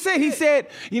what I just said? He said,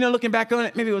 looking back on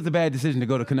it, maybe it was a bad decision to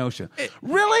go to Kenosha.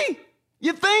 Really?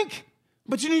 You think?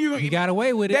 But you knew he got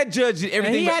away with it. That judge did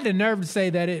everything. And he had the nerve to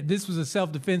say that this was a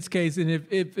self-defense case, and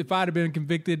if I'd have been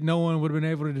convicted, no one would have been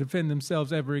able to defend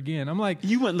themselves ever again. I'm like,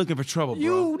 you weren't looking for trouble, bro.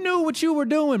 You knew what you were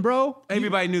doing, bro.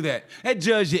 Everybody knew that. That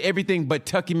judge did everything but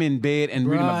tuck him in bed and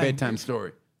read him a bedtime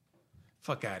story.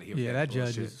 Fuck out of here. Yeah, that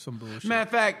judge is some bullshit. Matter of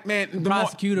fact, man, the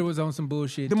prosecutor was on some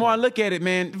bullshit. The more I look at it,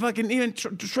 man, fucking even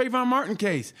Trayvon Martin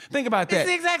case. Think about that. It's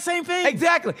the exact same thing.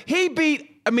 Exactly. He beat.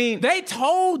 They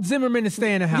told Zimmerman to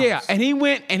stay in the house. Yeah, and he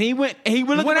went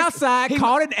outside,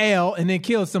 caught an L, and then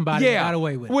killed somebody. And got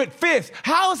away with it. With fists.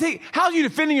 How's you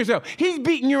defending yourself? He's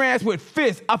beating your ass with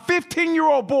fists. A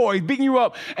 15-year-old boy is beating you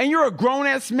up, and you're a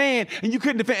grown-ass man, and you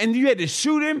couldn't defend, and you had to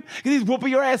shoot him because he's whooping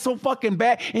your ass so fucking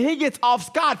bad, and he gets off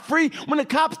scot-free when the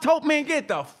cops told, man, get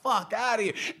the fuck out of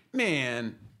here.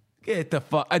 Man, get the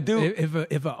fuck. I do.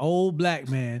 If an old black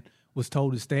man was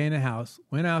told to stay in the house,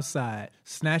 went outside,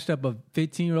 snatched up a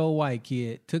 15-year-old white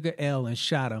kid, took an L and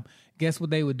shot him, guess what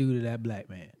they would do to that black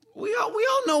man? We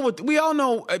all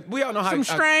know how some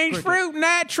strange fruit in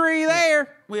that tree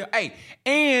there.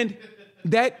 And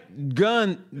that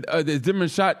gun that Zimmerman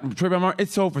shot Trayvon Martin, it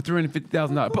sold for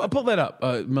 $350,000. Pull that up,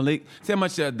 Malik. See how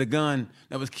much the gun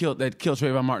that killed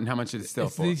Trayvon Martin, how much did it sell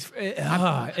for? I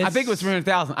think it was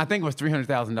 $300,000. I think it was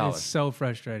 $300,000. It's so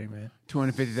frustrating, man.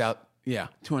 $250,000. Yeah,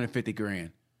 $250,000.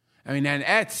 I mean,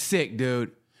 that's sick,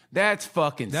 dude. That's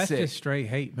fucking sick. That's just straight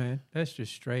hate, man. That's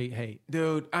just straight hate.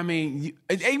 Dude, I mean,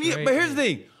 but here's the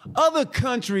thing. Other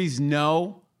countries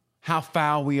know how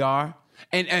foul we are.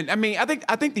 And I mean, I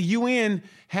think the UN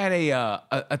had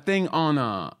a thing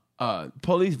on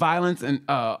police violence and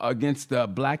against the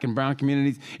black and brown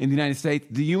communities in the United States.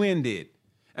 The UN did.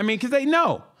 I mean, because they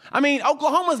know. I mean,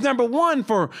 Oklahoma's number one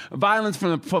for violence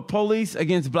from the police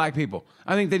against black people.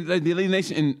 I think the lead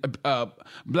nation in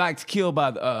blacks killed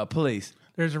by the police.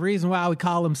 There's a reason why we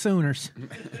call them Sooners.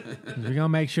 We're going to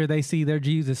make sure they see their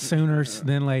Jesus sooners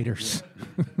than laters.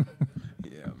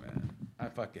 Yeah, man.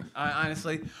 I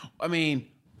honestly, I mean,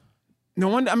 no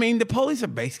wonder. I mean, the police are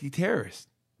basically terrorists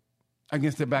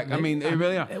against the back. I mean, they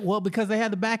really are. Well, because they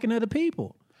have the backing of the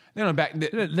people. They don't back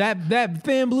that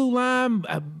thin blue line.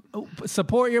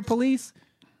 Support your police.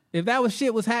 If that was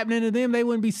shit was happening to them, they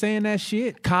wouldn't be saying that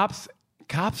shit. Cops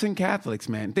and Catholics,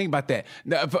 man. Think about that.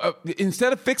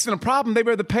 Instead of fixing a problem, they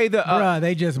rather pay the. Bruh,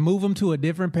 they just move them to a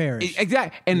different parish.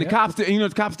 Exactly. And the cops, you know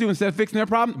what the cops do instead of fixing their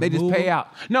problem? They just pay out.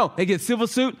 No, they get civil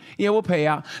suit. Yeah, we'll pay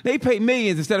out. They pay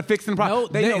millions instead of fixing the problem.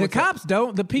 No, the cops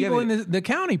don't. The people in the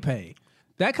county pay.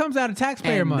 That comes out of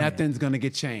taxpayer money. Nothing's gonna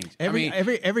get changed.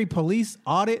 Every police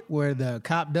audit where the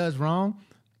cop does wrong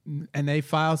and they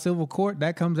file civil court,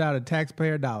 that comes out of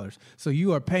taxpayer dollars. So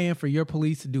you are paying for your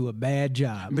police to do a bad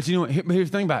job. But you know what? Here's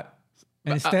the thing about it.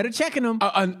 And instead of checking them,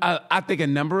 I think a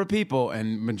number of people,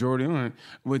 and majority of them,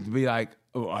 would be like,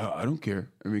 "Oh, I don't care.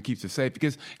 I mean, it keeps us safe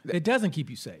because it doesn't keep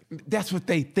you safe." That's what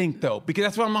they think, though. Because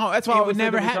that's why it would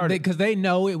never happen. Because they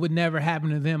know it would never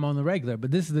happen to them on the regular. But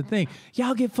this is the thing: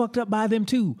 y'all get fucked up by them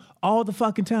too, all the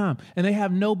fucking time, and they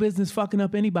have no business fucking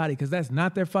up anybody because that's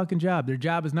not their fucking job. Their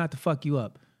job is not to fuck you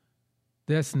up.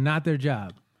 That's not their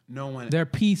job. No one. They're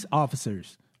peace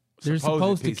officers. They're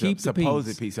supposed to keep the peace.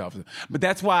 Supposed peace officer. But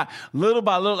that's why little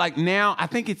by little, like now, I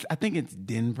think it's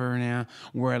Denver now,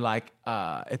 where like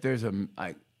if there's a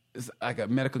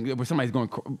medical where somebody's going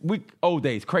old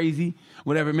days crazy,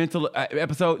 whatever mental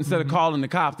episode, instead of calling the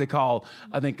cops, they call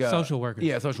social workers.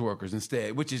 Yeah, social workers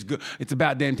instead, which is good. It's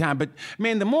about damn time. But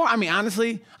man, the more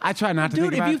honestly, I try not to.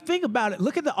 Dude, think about if you think about it,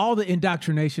 look at all the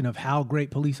indoctrination of how great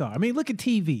police are. I mean, look at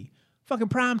TV. Fucking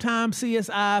primetime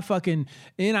CSI, fucking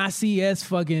NICS,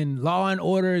 fucking Law and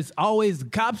Order. Is always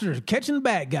cops are catching the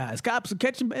bad guys. Cops are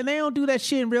catching, and they don't do that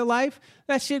shit in real life.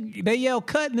 That shit, they yell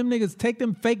cut, and them niggas take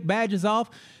them fake badges off.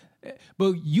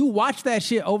 But you watch that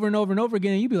shit over and over and over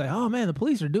again, and you be like, oh man, the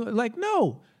police are doing it. Like,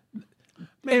 no.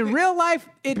 In real life,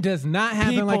 it does not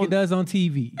happen like it does on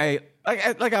TV. Hey,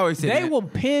 like I always say, they will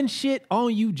pin shit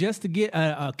on you just to get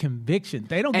a conviction.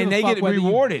 They don't, give and a they fuck get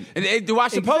rewarded. And they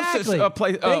watch the posters.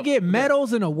 They get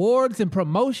medals and awards and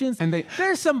promotions. And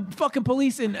there's some fucking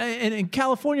police in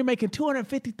California making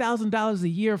 $250,000 a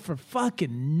year for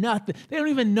fucking nothing. They don't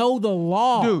even know the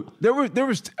law, dude. There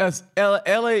was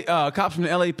LA cops from the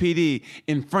LAPD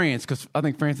in France, because I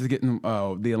think France is getting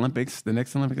the Olympics, the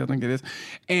next Olympics, I think it is,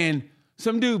 and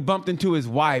some dude bumped into his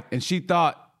wife, and she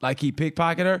thought like he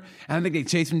pickpocketed her, and I think they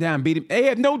chased him down and beat him. They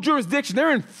have no jurisdiction.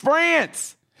 They're in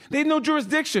France. They had no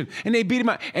jurisdiction, and they beat him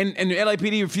out. And the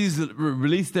LAPD refused to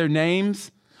release their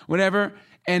names, whatever.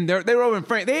 And they were over in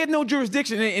France. They had no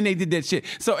jurisdiction, and they did that shit.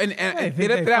 So and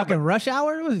They fucking Rush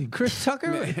Hour? Was he Chris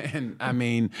Tucker? and I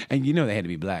mean, and you know they had to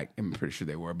be black. I'm pretty sure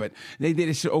they were, but they did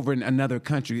this shit over in another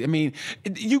country. I mean,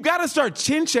 you got to start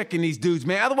chin checking these dudes,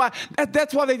 man. Otherwise,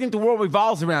 that's why they think the world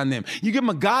revolves around them. You give them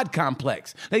a God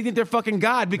complex. They think they're fucking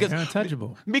God because They're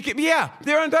untouchable. Yeah,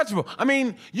 they're untouchable. I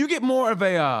mean, you get more of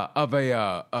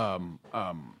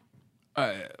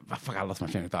I lost my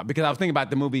train of thought because I was thinking about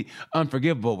the movie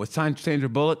Unforgivable with Sandra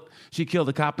Bullock. She killed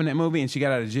a cop in that movie, and she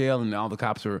got out of jail, and all the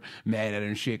cops were mad at her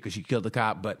and shit because she killed the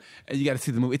cop. But you got to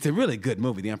see the movie. It's a really good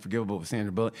movie, The Unforgivable with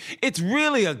Sandra Bullock. It's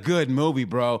really a good movie,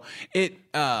 bro.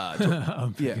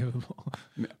 Unforgivable.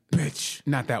 Yeah. Bitch,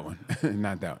 not that one,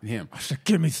 not that one. Him. I said,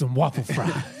 give me some waffle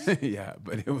fries. Yeah,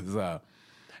 but it was that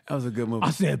was a good movie.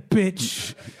 I said,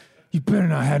 bitch, you better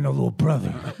not have no little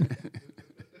brother.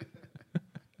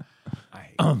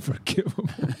 Unforgivable.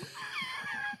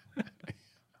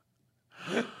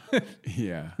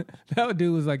 Yeah. That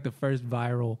dude was like the first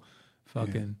viral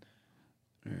fucking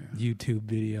YouTube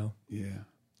video. Yeah.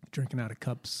 Drinking out of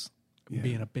cups,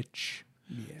 being a bitch.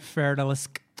 Yeah.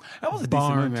 Ferdalisk. That was a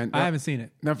decent movie, man. I haven't seen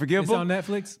it. Unforgivable? It's on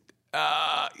Netflix?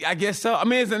 I guess so. I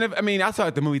mean, I saw it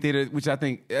at the movie theater, which I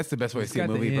think that's the best way to see a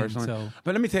got the movie end, personally. so-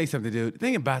 But let me tell you something, dude. The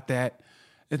thing about that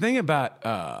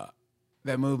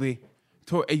movie,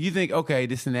 you think, okay,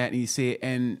 this and that, and you see it,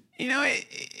 and you know,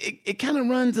 it kind of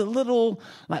runs a little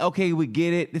like, okay, we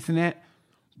get it, this and that.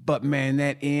 But man,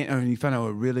 that end, or you find out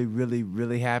what really, really,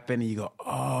 really happened, and you go,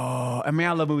 oh. I mean,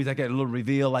 I love movies like that, a little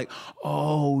reveal, like,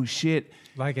 oh shit.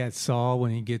 Like at Saw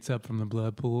when he gets up from the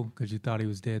blood pool because you thought he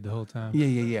was dead the whole time.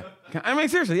 Yeah. I mean,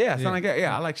 seriously, yeah, something like that.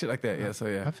 Yeah, I like shit like that. Yeah, so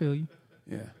yeah. I feel you.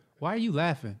 Yeah. Why are you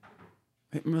laughing?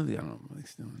 Really, I don't know what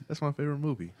he's doing. That's my favorite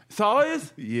movie. Saw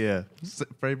is? Yeah.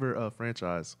 Favorite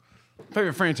franchise.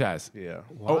 Favorite franchise? Yeah.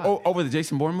 Over the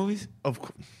Jason Bourne movies? Of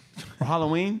course. Or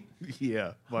Halloween?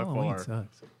 Yeah, by Halloween far.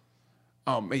 sucks.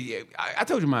 Yeah, I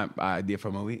told you my idea for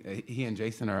a movie. He and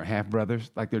Jason are half brothers.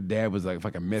 Like their dad was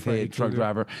like a meth head truck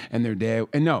driver, and their dad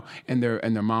and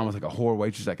their mom was like a whore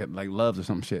waitress, like Loves or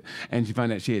some shit. And she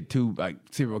found out she had two like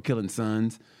serial killing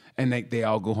sons. And they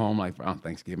all go home like on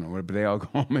Thanksgiving or whatever, but they all go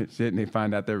home and shit, and they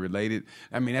find out they're related.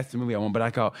 I mean, that's the movie I want,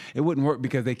 but it wouldn't work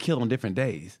because they kill on different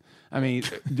days. I mean,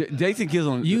 Jason kills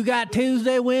on... You got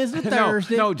Tuesday, Wednesday,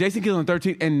 Thursday. No, Jason kills on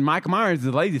 13th, and Michael Myers is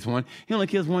the latest one. He only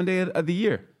kills one day of the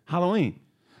year, Halloween.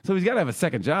 So he's got to have a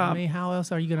second job. I mean, how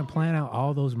else are you going to plan out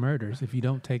all those murders if you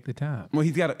don't take the time? Well,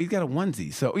 he's got a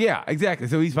onesie. So, yeah, exactly.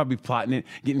 So he's probably plotting it,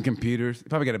 getting computers. He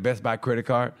probably got a Best Buy credit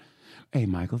card. Hey,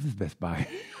 Michael, this is Best Buy.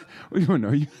 What do you want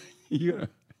to know?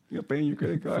 You're paying your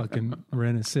credit card. Fucking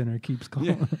Rent a Center keeps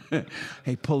calling. Yeah.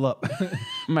 Hey, pull up.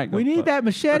 Mike, We need that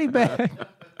machete back.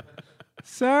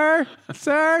 Sir,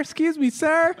 excuse me,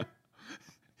 sir.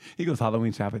 He goes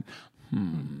Halloween shopping.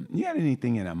 You got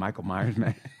anything in a Michael Myers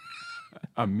mask?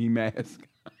 A me mask?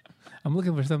 I'm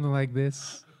looking for something like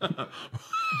this.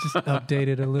 Just update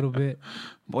it a little bit.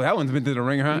 Boy, that one's been to the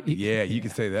ringer, huh? Yeah, you can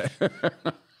say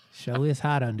that. Show is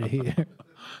hot under here.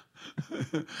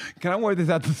 Can I wear this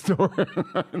out the store?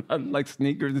 Like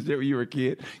sneakers and shit when you were a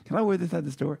kid. Can I wear this out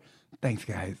the store? Thanks,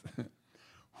 guys.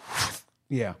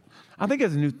 Yeah. I think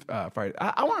it's a new Friday.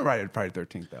 I want to write it Friday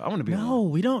 13th, though. I want to be No,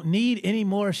 we don't need any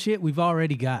more shit we've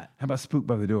already got. How about Spook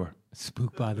by the Door?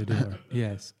 Spook by the Door.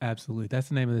 Yes, absolutely. That's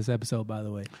the name of this episode, by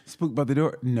the way. Spook by the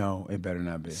Door? No, it better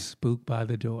not be. Spook by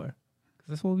the Door. 'Cause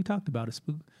that's what we talked about, a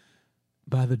spook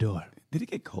by the door. Did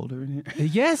it get colder in here?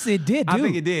 Yes, it did, dude. I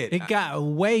think it did. It got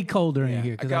way colder in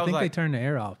here because I think they like- turned the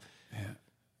air off.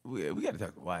 We got to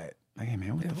talk to Wyatt. Like, hey,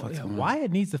 man, what the fuck's going on?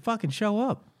 Wyatt needs to fucking show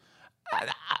up.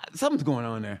 Something's going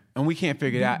on there, and we can't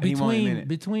figure it out. And he won't admit it.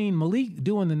 Between Malik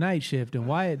doing the night shift and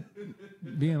Wyatt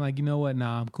being like, you know what,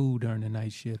 nah, I'm cool during the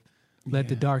night shift. Let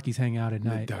the darkies hang out at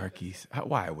night. The darkies.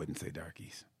 Wyatt wouldn't say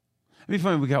darkies. It'd be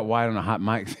funny if we got Wyatt on a hot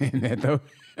mic saying that, though.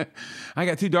 I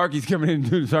got two darkies coming in to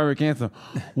do the Sorry Cancel.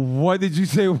 What did you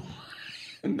say?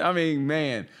 I mean,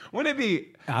 man, wouldn't it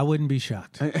be? I wouldn't be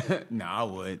shocked. No, I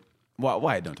would.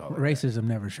 Wyatt don't talk like Racism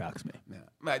never shocks me. that.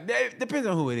 But it depends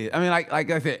on who it is. I mean,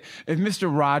 like I said, if Mr.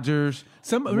 Rogers,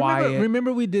 Wyatt,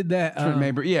 remember we did that Trent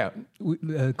Mayberry, yeah.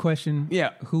 question?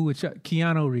 Yeah. Who would shock?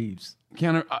 Keanu Reeves.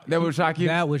 Keanu, that would shock you?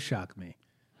 That would shock me.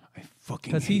 I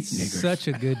fucking Because hate he's niggers. such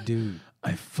a good dude.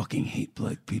 I fucking hate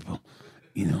black people.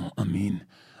 You know, I mean,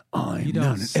 I'm You not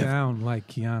don't an sound like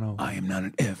Keanu. I am not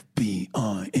an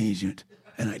FBI agent,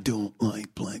 and I don't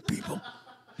like black people.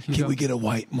 Can we get a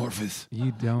white Morpheus?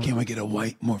 You don't. Can we get a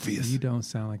white Morpheus? You don't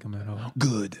sound like him at all.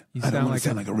 Good. You I don't sound want like to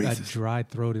sound like a racist.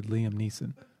 dry-throated Liam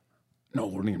Neeson. No,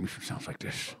 Liam Neeson sounds like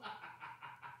this.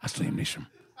 That's Liam Neeson.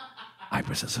 I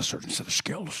possess a certain set of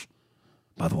skills.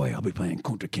 By the way, I'll be playing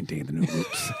Kunta Kinte in the New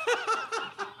Roots.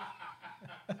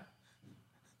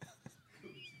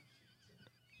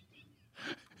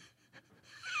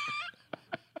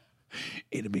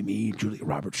 It'll be me, Julia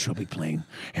Roberts. She'll be playing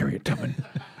Harriet Tubman.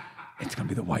 It's going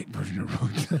to be the white version of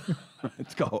Roots.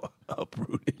 It's called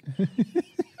Uprooted.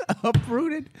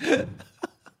 Uprooted?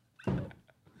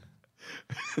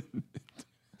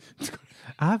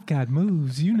 I've got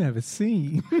moves you never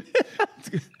seen.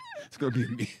 It's going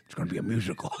to be a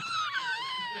musical.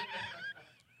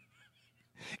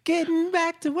 Getting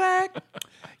back to work.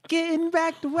 Getting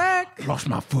back to work. Lost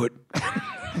my foot.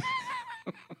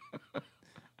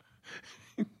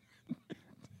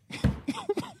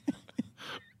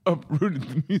 Uprooted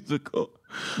the musical.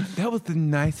 That was the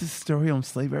nicest story on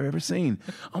slavery I've ever seen.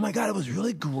 Oh my God, it was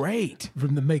really great.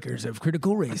 From the makers of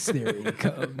critical race theory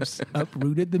comes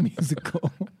Uprooted the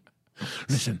musical.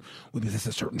 Listen, we possess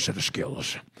a certain set of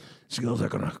skills. Skills that are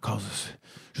going to cause us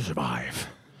to survive.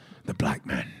 The black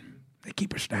men, they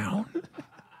keep us down.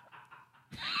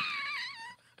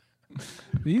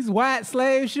 These white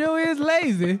slaves sure is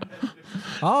lazy.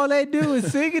 All they do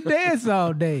is sing and dance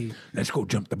all day. Let's go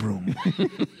jump the broom.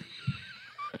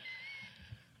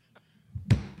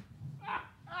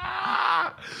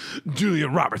 Julia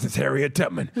Roberts is Harriet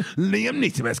Tubman. Liam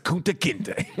Neeson as Kunta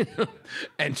Kinte.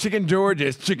 And Chicken George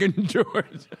is Chicken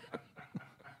George.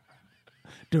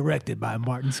 Directed by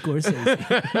Martin Scorsese.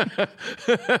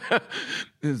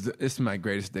 It's my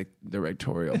greatest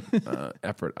directorial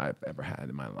effort I've ever had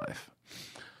in my life.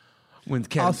 When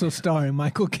Also starring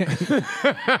Michael Caine.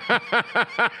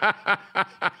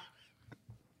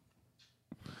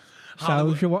 So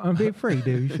if you want to be free,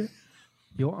 dude.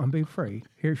 You want to be free.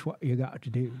 Here's what you got to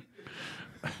do.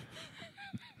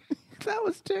 That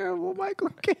was terrible, Michael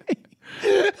Caine.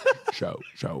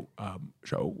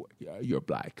 You're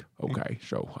black. Okay,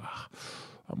 so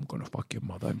I'm going to fuck your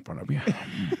mother in front of you.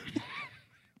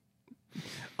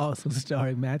 Also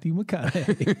starring Matthew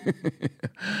McConaughey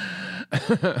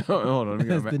Hold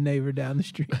on. as the neighbor down the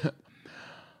street.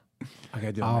 I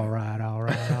gotta do All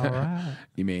right.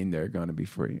 You mean they're going to be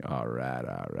free? All right.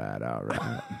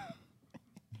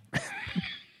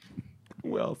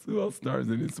 Who else stars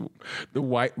in this? The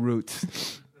White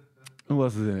Roots. Who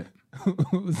else is in it?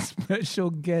 Special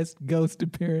guest ghost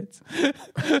appearance.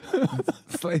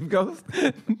 Slave Ghost?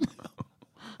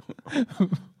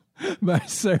 By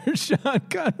Sir Sean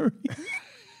Connery.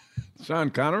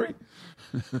 Sean Connery?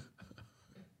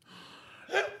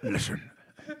 Listen.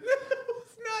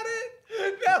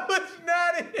 That was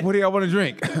not it. What do y'all want to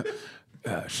drink?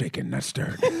 Shaken, not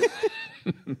stirred.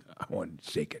 I want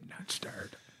shaken, not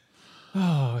stirred.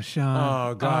 Oh, Sean.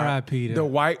 Oh, God. R.I.P. to The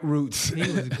White Roots. He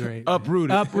was great.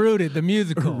 Uprooted. Uprooted, the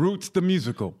musical. Roots the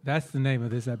musical. That's the name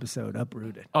of this episode,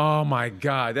 Uprooted. Oh, my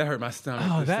God. That hurt my stomach.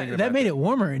 Oh, just thinking that about made it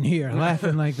warmer in here,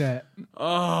 laughing like that.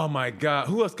 Oh, my God.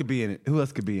 Who else could be in it?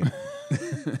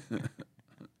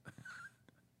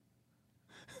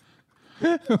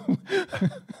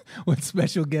 With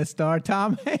special guest star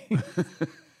Tom Hanks.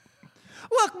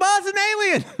 Look, Buzz, an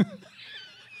alien.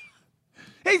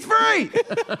 He's free.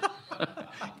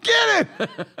 Get him.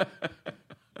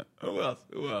 Who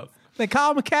else? They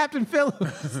call him Captain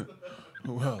Phillips.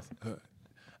 Who else?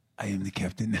 I am the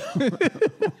captain now.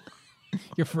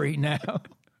 You're free now.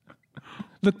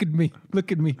 Look at me.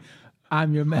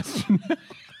 I'm your messenger.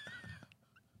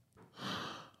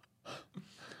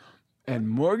 And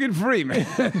Morgan Freeman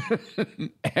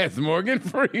as Morgan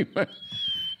Freeman.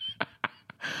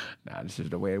 Now, this is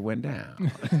the way it went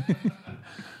down.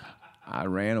 I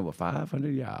ran over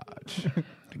 500 yards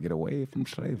to get away from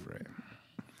slavery,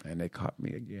 and they caught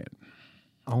me again.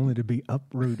 Only to be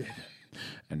uprooted.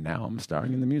 And now I'm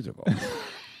starring in the musical.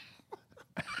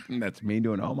 And that's me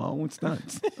doing all my own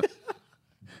stunts.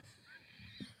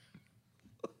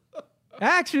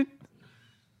 Action.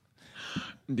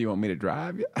 Do you want me to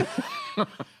drive you?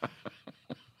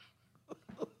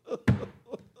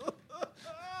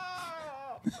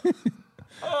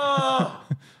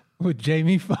 With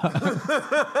Jamie Foxx.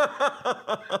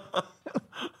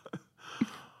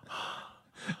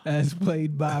 As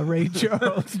played by Ray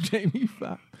Charles, Jamie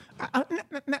Foxx.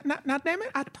 Now, damn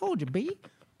it, I told you, B.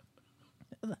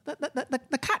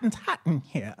 The cotton's hot in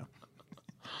here.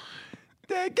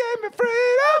 They gave me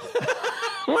freedom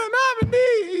when I'm in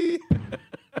need.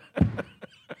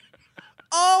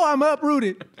 Oh, I'm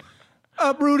uprooted.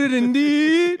 Uprooted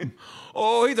indeed.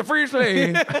 Oh, he's a free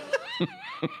slave.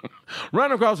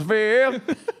 Run across the field.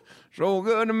 So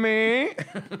good to me.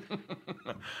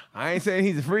 I ain't saying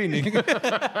he's a free nigga.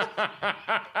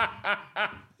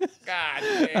 God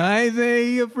damn. I ain't saying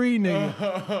he a free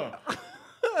nigga.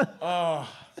 Oh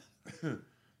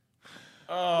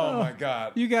my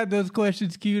God. You got those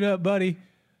questions queued up, buddy.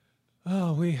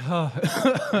 Oh,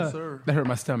 Sir. That hurt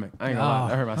my stomach. I ain't gonna lie.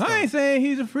 That hurt my stomach. I ain't saying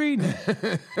he's a free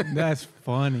nigga. That's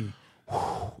funny.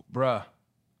 Bruh.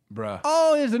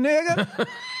 Oh, it's a nigga.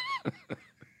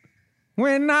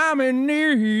 When I'm in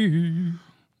need.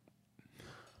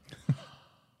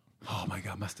 Oh my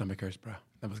God, my stomach hurts, bro.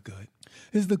 That was good.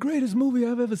 It's the greatest movie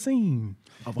I've ever seen.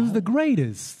 It was the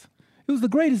greatest. It was the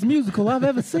greatest musical I've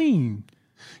ever seen.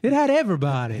 It had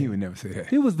everybody. He would never say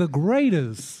that. It was the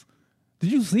greatest.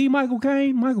 Did you see Michael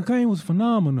Caine? Michael Caine was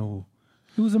phenomenal.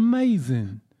 It was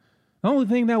amazing. The only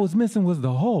thing that was missing was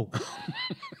the Hulk.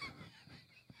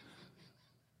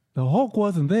 The Hulk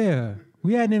wasn't there.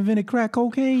 We hadn't invented crack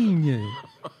cocaine yet.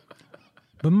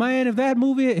 But man, if that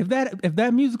movie, if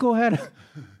that musical had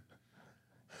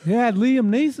Liam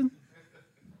Neeson,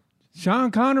 Sean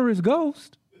Connery's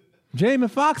Ghost, Jamie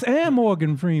Foxx, and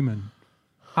Morgan Freeman.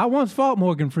 I once fought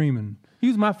Morgan Freeman. He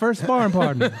was my first sparring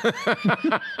partner.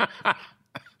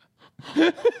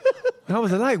 I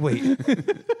was a lightweight.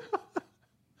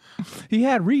 He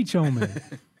had reach on me.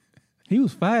 He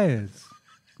was fast.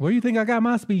 Where do you think I got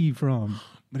my speed from?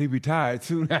 But he retired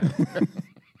soon.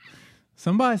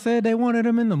 Somebody said they wanted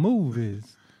him in the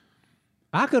movies.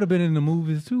 I could have been in the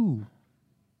movies too.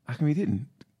 How come he didn't?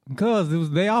 Because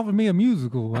they offered me a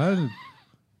musical.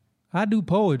 I do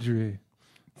poetry.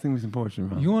 Sing me some poetry,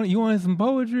 man. You want some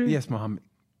poetry? Yes, Muhammad.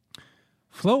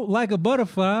 Float like a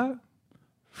butterfly,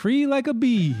 free like a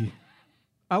bee.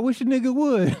 I wish a nigga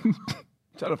would.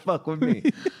 Try to fuck with me.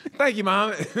 Thank you,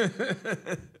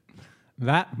 Muhammad.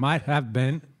 That might have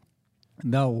been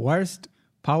the worst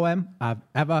poem I've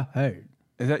ever heard.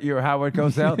 Is that your Howard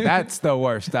Cosell? That's the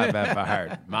worst I've ever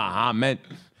heard. Muhammad.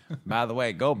 By the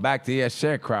way, go back to your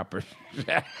sharecroppers.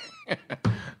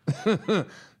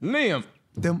 Liam.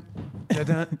 Dum, da,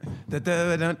 dun, da,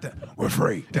 da, dun, dun. We're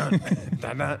free. Dun,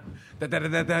 dun, dun, da, da, da,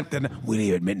 da, dun, dun, dun. We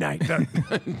leave at midnight. Dun,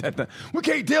 dun, dun. We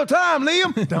can't tell time,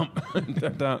 Liam. Dun,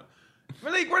 dun, dun.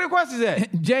 Malik, where the questions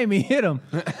at? Jamie hit him.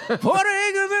 40 acres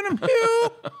in a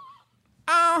pew.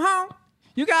 Uh-huh.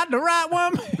 You got the right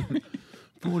one.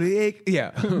 40 acres.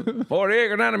 Yeah. 40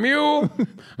 acres and a mule.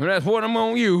 And that's what I'm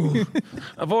going to use.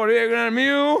 40 acres and a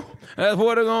mule. That's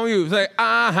what I'm going to use. Say,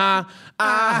 uh-huh.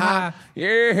 Uh-huh.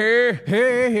 Yeah, hey.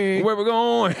 Hey. Where we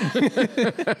going?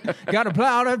 Gotta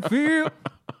plow that field.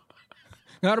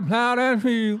 Gotta plow that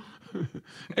field.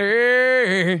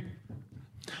 Hey.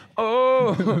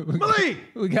 Oh. Malik.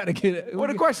 We gotta get. What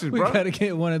are the questions, we bro? We gotta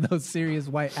get one of those serious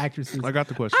white actresses. I got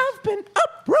the question. I've been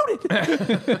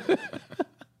uprooted.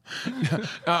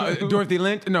 Dorothy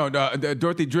Lynch? No,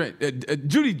 Dorothy Drent.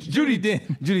 Judy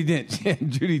Dench. Judy Dench. Yeah,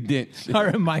 Judy Dench. Her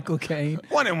and Michael Caine.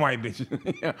 One of them white bitches.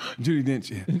 Yeah, Judy Dench.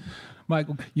 Yeah.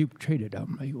 Michael, you traded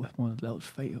on me with one of those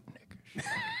failed niggas.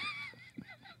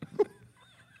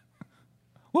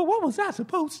 Well, what was I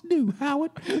supposed to do,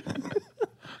 Howard?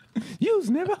 You was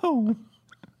never home.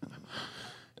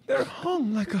 They're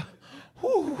hung like a...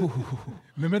 Whoo.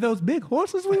 Remember those big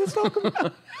horses we was talking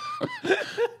about?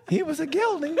 He was a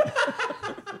gelding.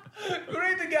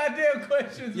 Read the goddamn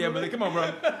questions. Yeah, Malik, come on,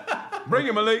 bro. Bring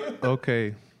it, Malik.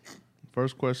 Okay.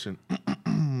 First question.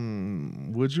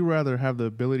 Would you rather have the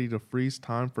ability to freeze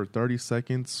time for 30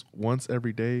 seconds once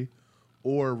every day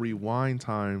or rewind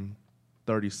time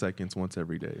 30 seconds once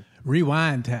every day?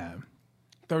 Rewind time.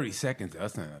 30 seconds,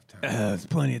 that's not enough time. There's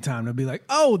plenty of time to be like,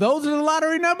 oh, those are the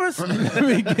lottery numbers? Let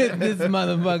me get this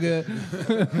motherfucker.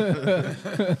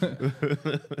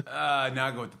 Now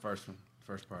I go with the first one.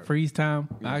 First part. Freeze time?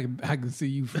 Yeah. I can see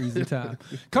you freezing time.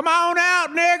 Come on out,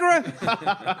 nigga.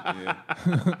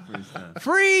 Yeah.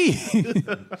 Free.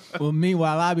 Well,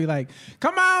 meanwhile, I'll be like,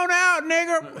 come on out,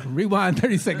 nigga. Rewind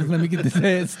 30 seconds. Let me get this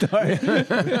head started.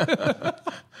 Let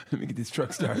me get this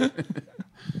truck started.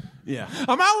 Yeah.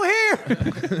 I'm over here.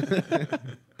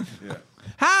 Yeah.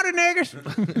 Howdy,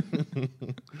 niggers.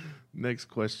 Next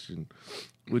question.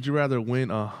 Would you rather win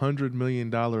 $100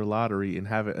 million lottery and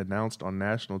have it announced on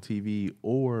national TV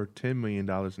or $10 million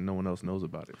and no one else knows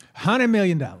about it? $100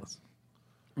 million.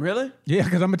 Really? Yeah,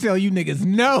 because I'm going to tell you niggas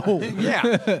no.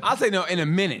 Yeah. I'll say no in a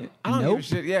minute. I don't Nope. give a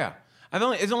shit. Yeah.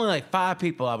 It's only like 5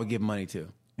 people I would give money to.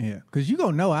 Yeah, because you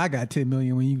going to know I got $10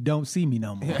 million when you don't see me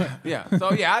no more. Yeah.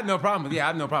 So, yeah, I have no problem. Yeah, I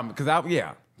have no problem. Because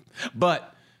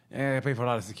But I pay for a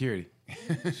lot of security.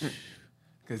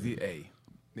 Because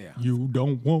yeah. You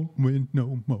don't want me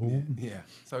no more. Yeah.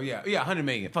 So, yeah, 100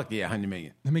 million. Fuck yeah, 100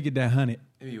 million. Let me get that 100.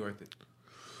 It'd be worth it.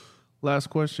 Last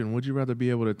question. Would you rather be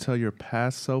able to tell your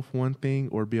past self one thing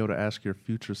or be able to ask your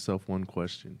future self one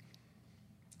question?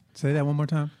 Say that one more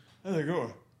time.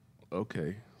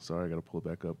 Okay. Sorry, I got to pull it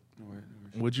back up.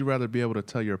 Would you rather be able to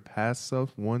tell your past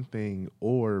self one thing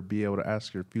or be able to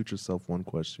ask your future self one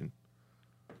question?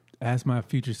 Ask my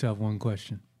future self one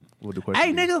question. What the question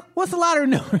Hey, be? nigga, what's the lottery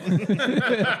number?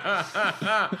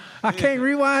 I can't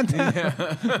rewind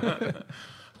time.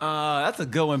 That's a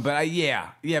good one, but yeah,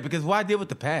 because why deal with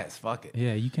the past? Fuck it.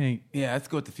 Yeah, you can't. Yeah, let's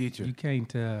go with the future. You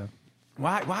can't.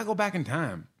 Why go back in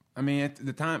time? I mean, at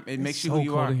the time, it makes It's you so who you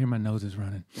cold are. in here. My nose is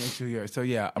running. Makes you who you are. So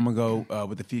yeah, I'm gonna go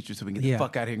with the future so we can get Yeah. the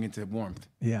fuck out of here and get to warmth.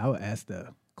 Yeah, I would ask the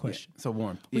question. So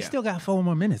warmth. We yeah. still got 4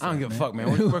 more minutes. I don't left, give a fuck, man.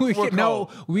 We're no,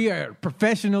 cold. we are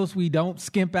professionals. We don't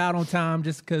skimp out on time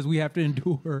just because we have to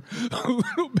endure a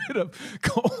little bit of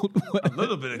cold weather. A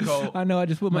little bit of cold. I know. I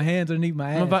just put my hands underneath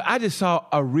my ass. But I just saw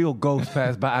a real ghost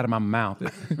pass by out of my mouth.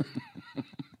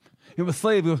 It was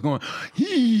slave. It was going,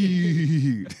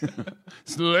 heat.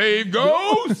 Slave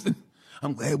ghost.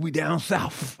 I'm glad we down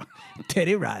south.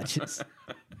 Teddy Rogers.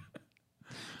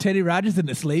 Teddy Rogers and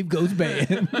the Slave Ghost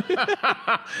Band.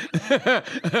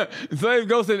 Slave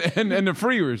ghost and the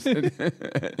freers.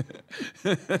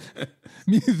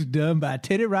 Music done by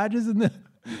Teddy Rogers and the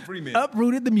Freemen.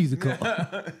 Uprooted the Musical.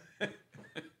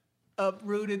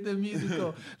 Uprooted the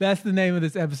Musical. That's the name of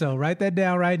this episode. Write that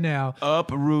down right now.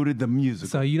 Uprooted the music.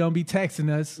 So you don't be texting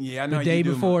us Yeah, I know the you day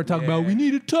do, before man. talking Yeah. about we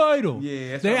need a title.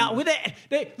 Yeah, that's they what out I'm- with that.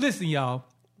 They listen, y'all.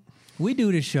 We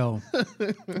do this show.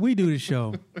 We do this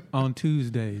show on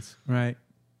Tuesdays, right?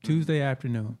 Tuesday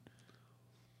afternoon.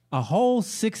 A whole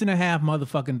 6.5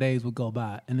 motherfucking days would go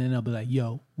by, and then they'll be like,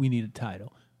 "Yo, we need a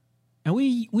title," and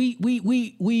we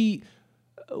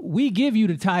give you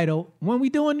the title when we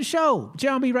doing the show.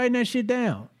 John be writing that shit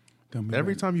down.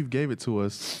 Every time you gave it to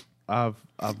us, I've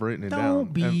written it down.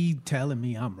 Don't be telling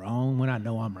me I'm wrong when I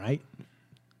know I'm right.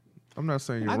 I'm not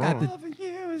saying you're I got wrong. the- Loving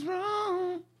you is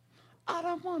wrong. I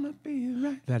don't want to be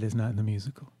right. That is not in the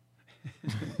musical.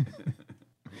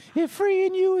 If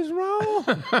freeing you is wrong,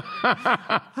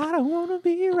 I don't want to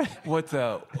be right. What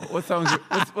songs? What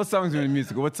songs are in the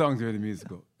musical? What songs are in the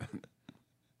musical?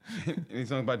 Any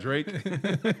songs by Drake?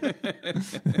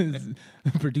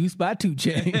 Produced by 2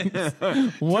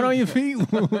 Chainz. One on your feet,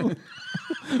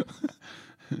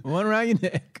 one around your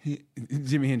neck.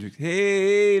 Jimi Hendrix.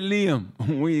 Hey Liam,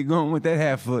 where you going with that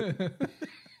half foot?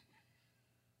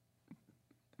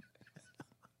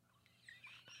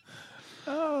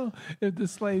 Oh, if the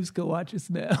slaves could watch us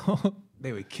now.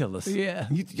 They would kill us. Yeah.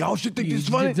 Y'all should think this is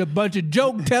funny. It's a bunch of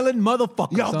joke telling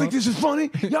motherfuckers. Y'all think this is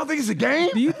funny? Y'all think it's a game?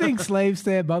 Do you think slaves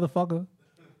said motherfucker?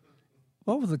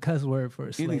 What was the cuss word for a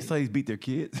You slave? think slaves beat their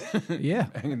kids? Yeah.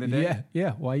 Back in the day? Yeah.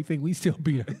 Yeah. Why you think we still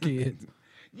beat our kids?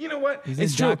 You know what? He's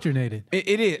it's true. indoctrinated.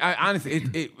 It is. Honestly,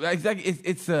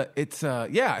 it's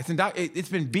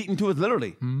been beaten to it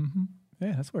literally.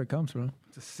 Yeah, that's where it comes from.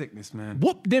 It's a sickness, man.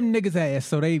 Whoop them niggas' ass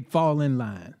so they fall in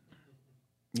line.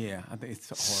 Yeah, I think it's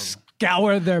horrible.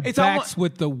 Scour their It's backs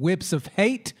with the whips of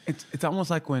hate It's almost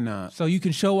like when so you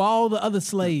can show all the other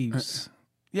slaves.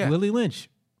 yeah, Willie Lynch.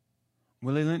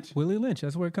 Willie Lynch. Willie Lynch,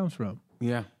 that's where it comes from.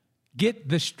 Yeah. Get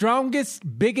the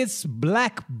strongest, biggest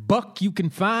black buck you can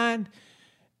find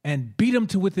and beat him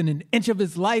to within an inch of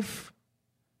his life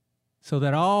so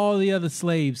that all the other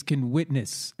slaves can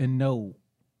witness and know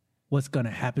what's going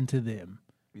to happen to them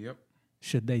Yep.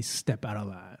 should they step out of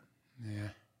line. Yeah.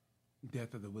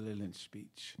 Death of the Willie Lynch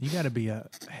speech. You got to be a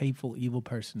hateful, evil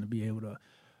person to be able to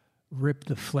rip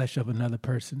the flesh of another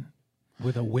person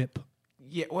with a whip.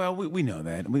 Yeah, well, we know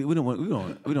that. We don't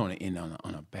want to end on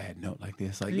a bad note like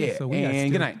this. Like, yeah, so we got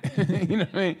and good night. You know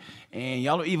what I mean? And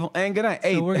y'all are evil. And good night.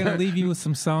 Hey, So we're going to leave you with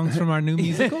some songs from our new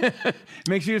musical.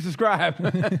 make sure you subscribe.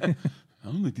 I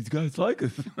don't think these guys like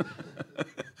us.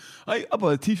 I bought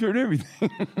a T-shirt and everything.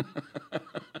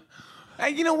 Hey,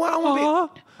 you know what? I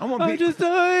want to be. just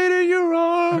died in your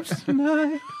arms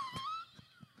tonight.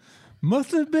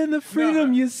 Must have been the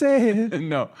freedom you said.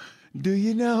 No. Do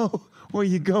you know where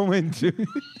you're going to?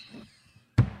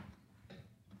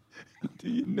 Do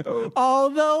you know?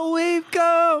 Although we've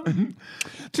come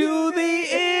to the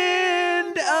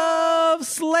end of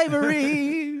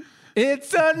slavery,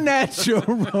 it's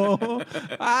unnatural.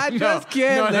 I just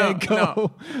can't let go.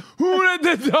 No. Who let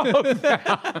the dogs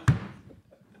out?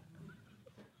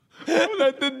 Who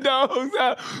let the dogs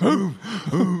out?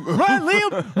 Run,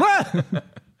 Liam, run!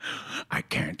 I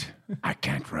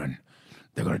can't run.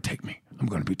 They're going to take me. I'm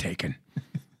going to be taken.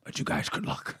 But you guys, good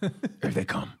luck. If they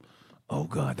come, oh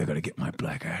God, they're going to get my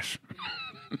black ass.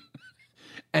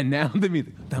 And now the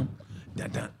music. Dun,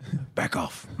 dun, dun. Back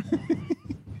off.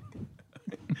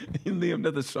 Liam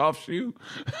another soft shoe.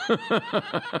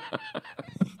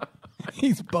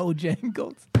 He's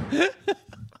Bojangles.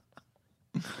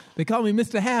 They call me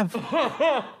Mr. Half.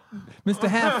 Mr.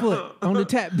 Half Foot on the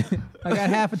tap. I got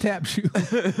half a tap shoe.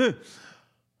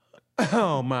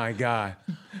 Oh my God.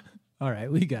 All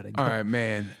right, we got to go. All right,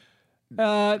 man.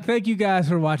 Thank you guys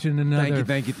for watching another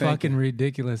Thank you. fucking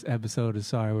ridiculous episode of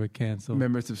Sorry We're Canceled.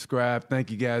 Remember, subscribe.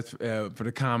 Thank you guys for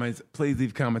the comments. Please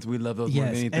leave comments. We love those more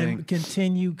than Yes, anything. and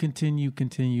continue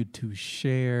to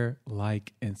share,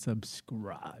 like, and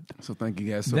subscribe. So thank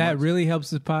you guys so That much. really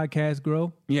helps the podcast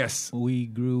grow. Yes. We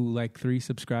grew like 3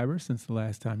 subscribers since the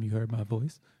last time you heard my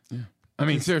voice. I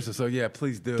mean, seriously. So yeah,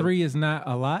 please do. 3 is not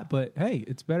a lot, but hey,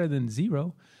 it's better than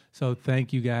 0. So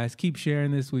thank you guys. Keep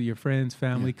sharing this with your friends,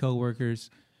 family, coworkers,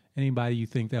 anybody you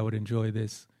think that would enjoy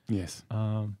this. Yes.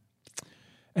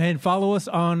 And follow us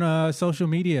on social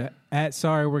media at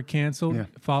Sorry We're Canceled. Yeah.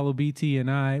 Follow BT and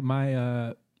I.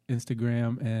 My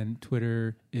Instagram and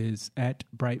Twitter is at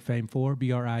BrightFame4,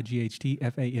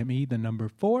 BRIGHTFAME, the number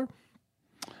 4.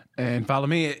 And follow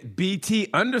me at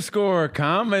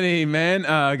BT_comedy, man.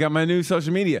 Got my new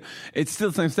social media. It's still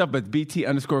the same stuff, but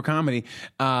BT_comedy.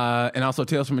 And also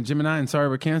Tales from a Gemini and Sorry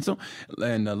We're Canceled.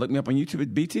 And look me up on YouTube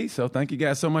at BT. So thank you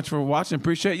guys so much for watching.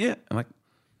 Appreciate you. Are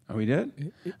we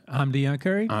dead? I'm Deion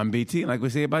Curry. I'm BT. Like we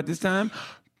say about this time.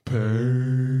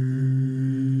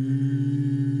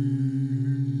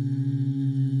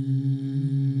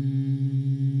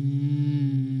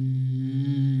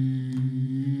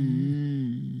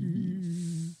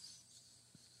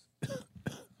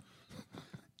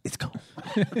 It's gone.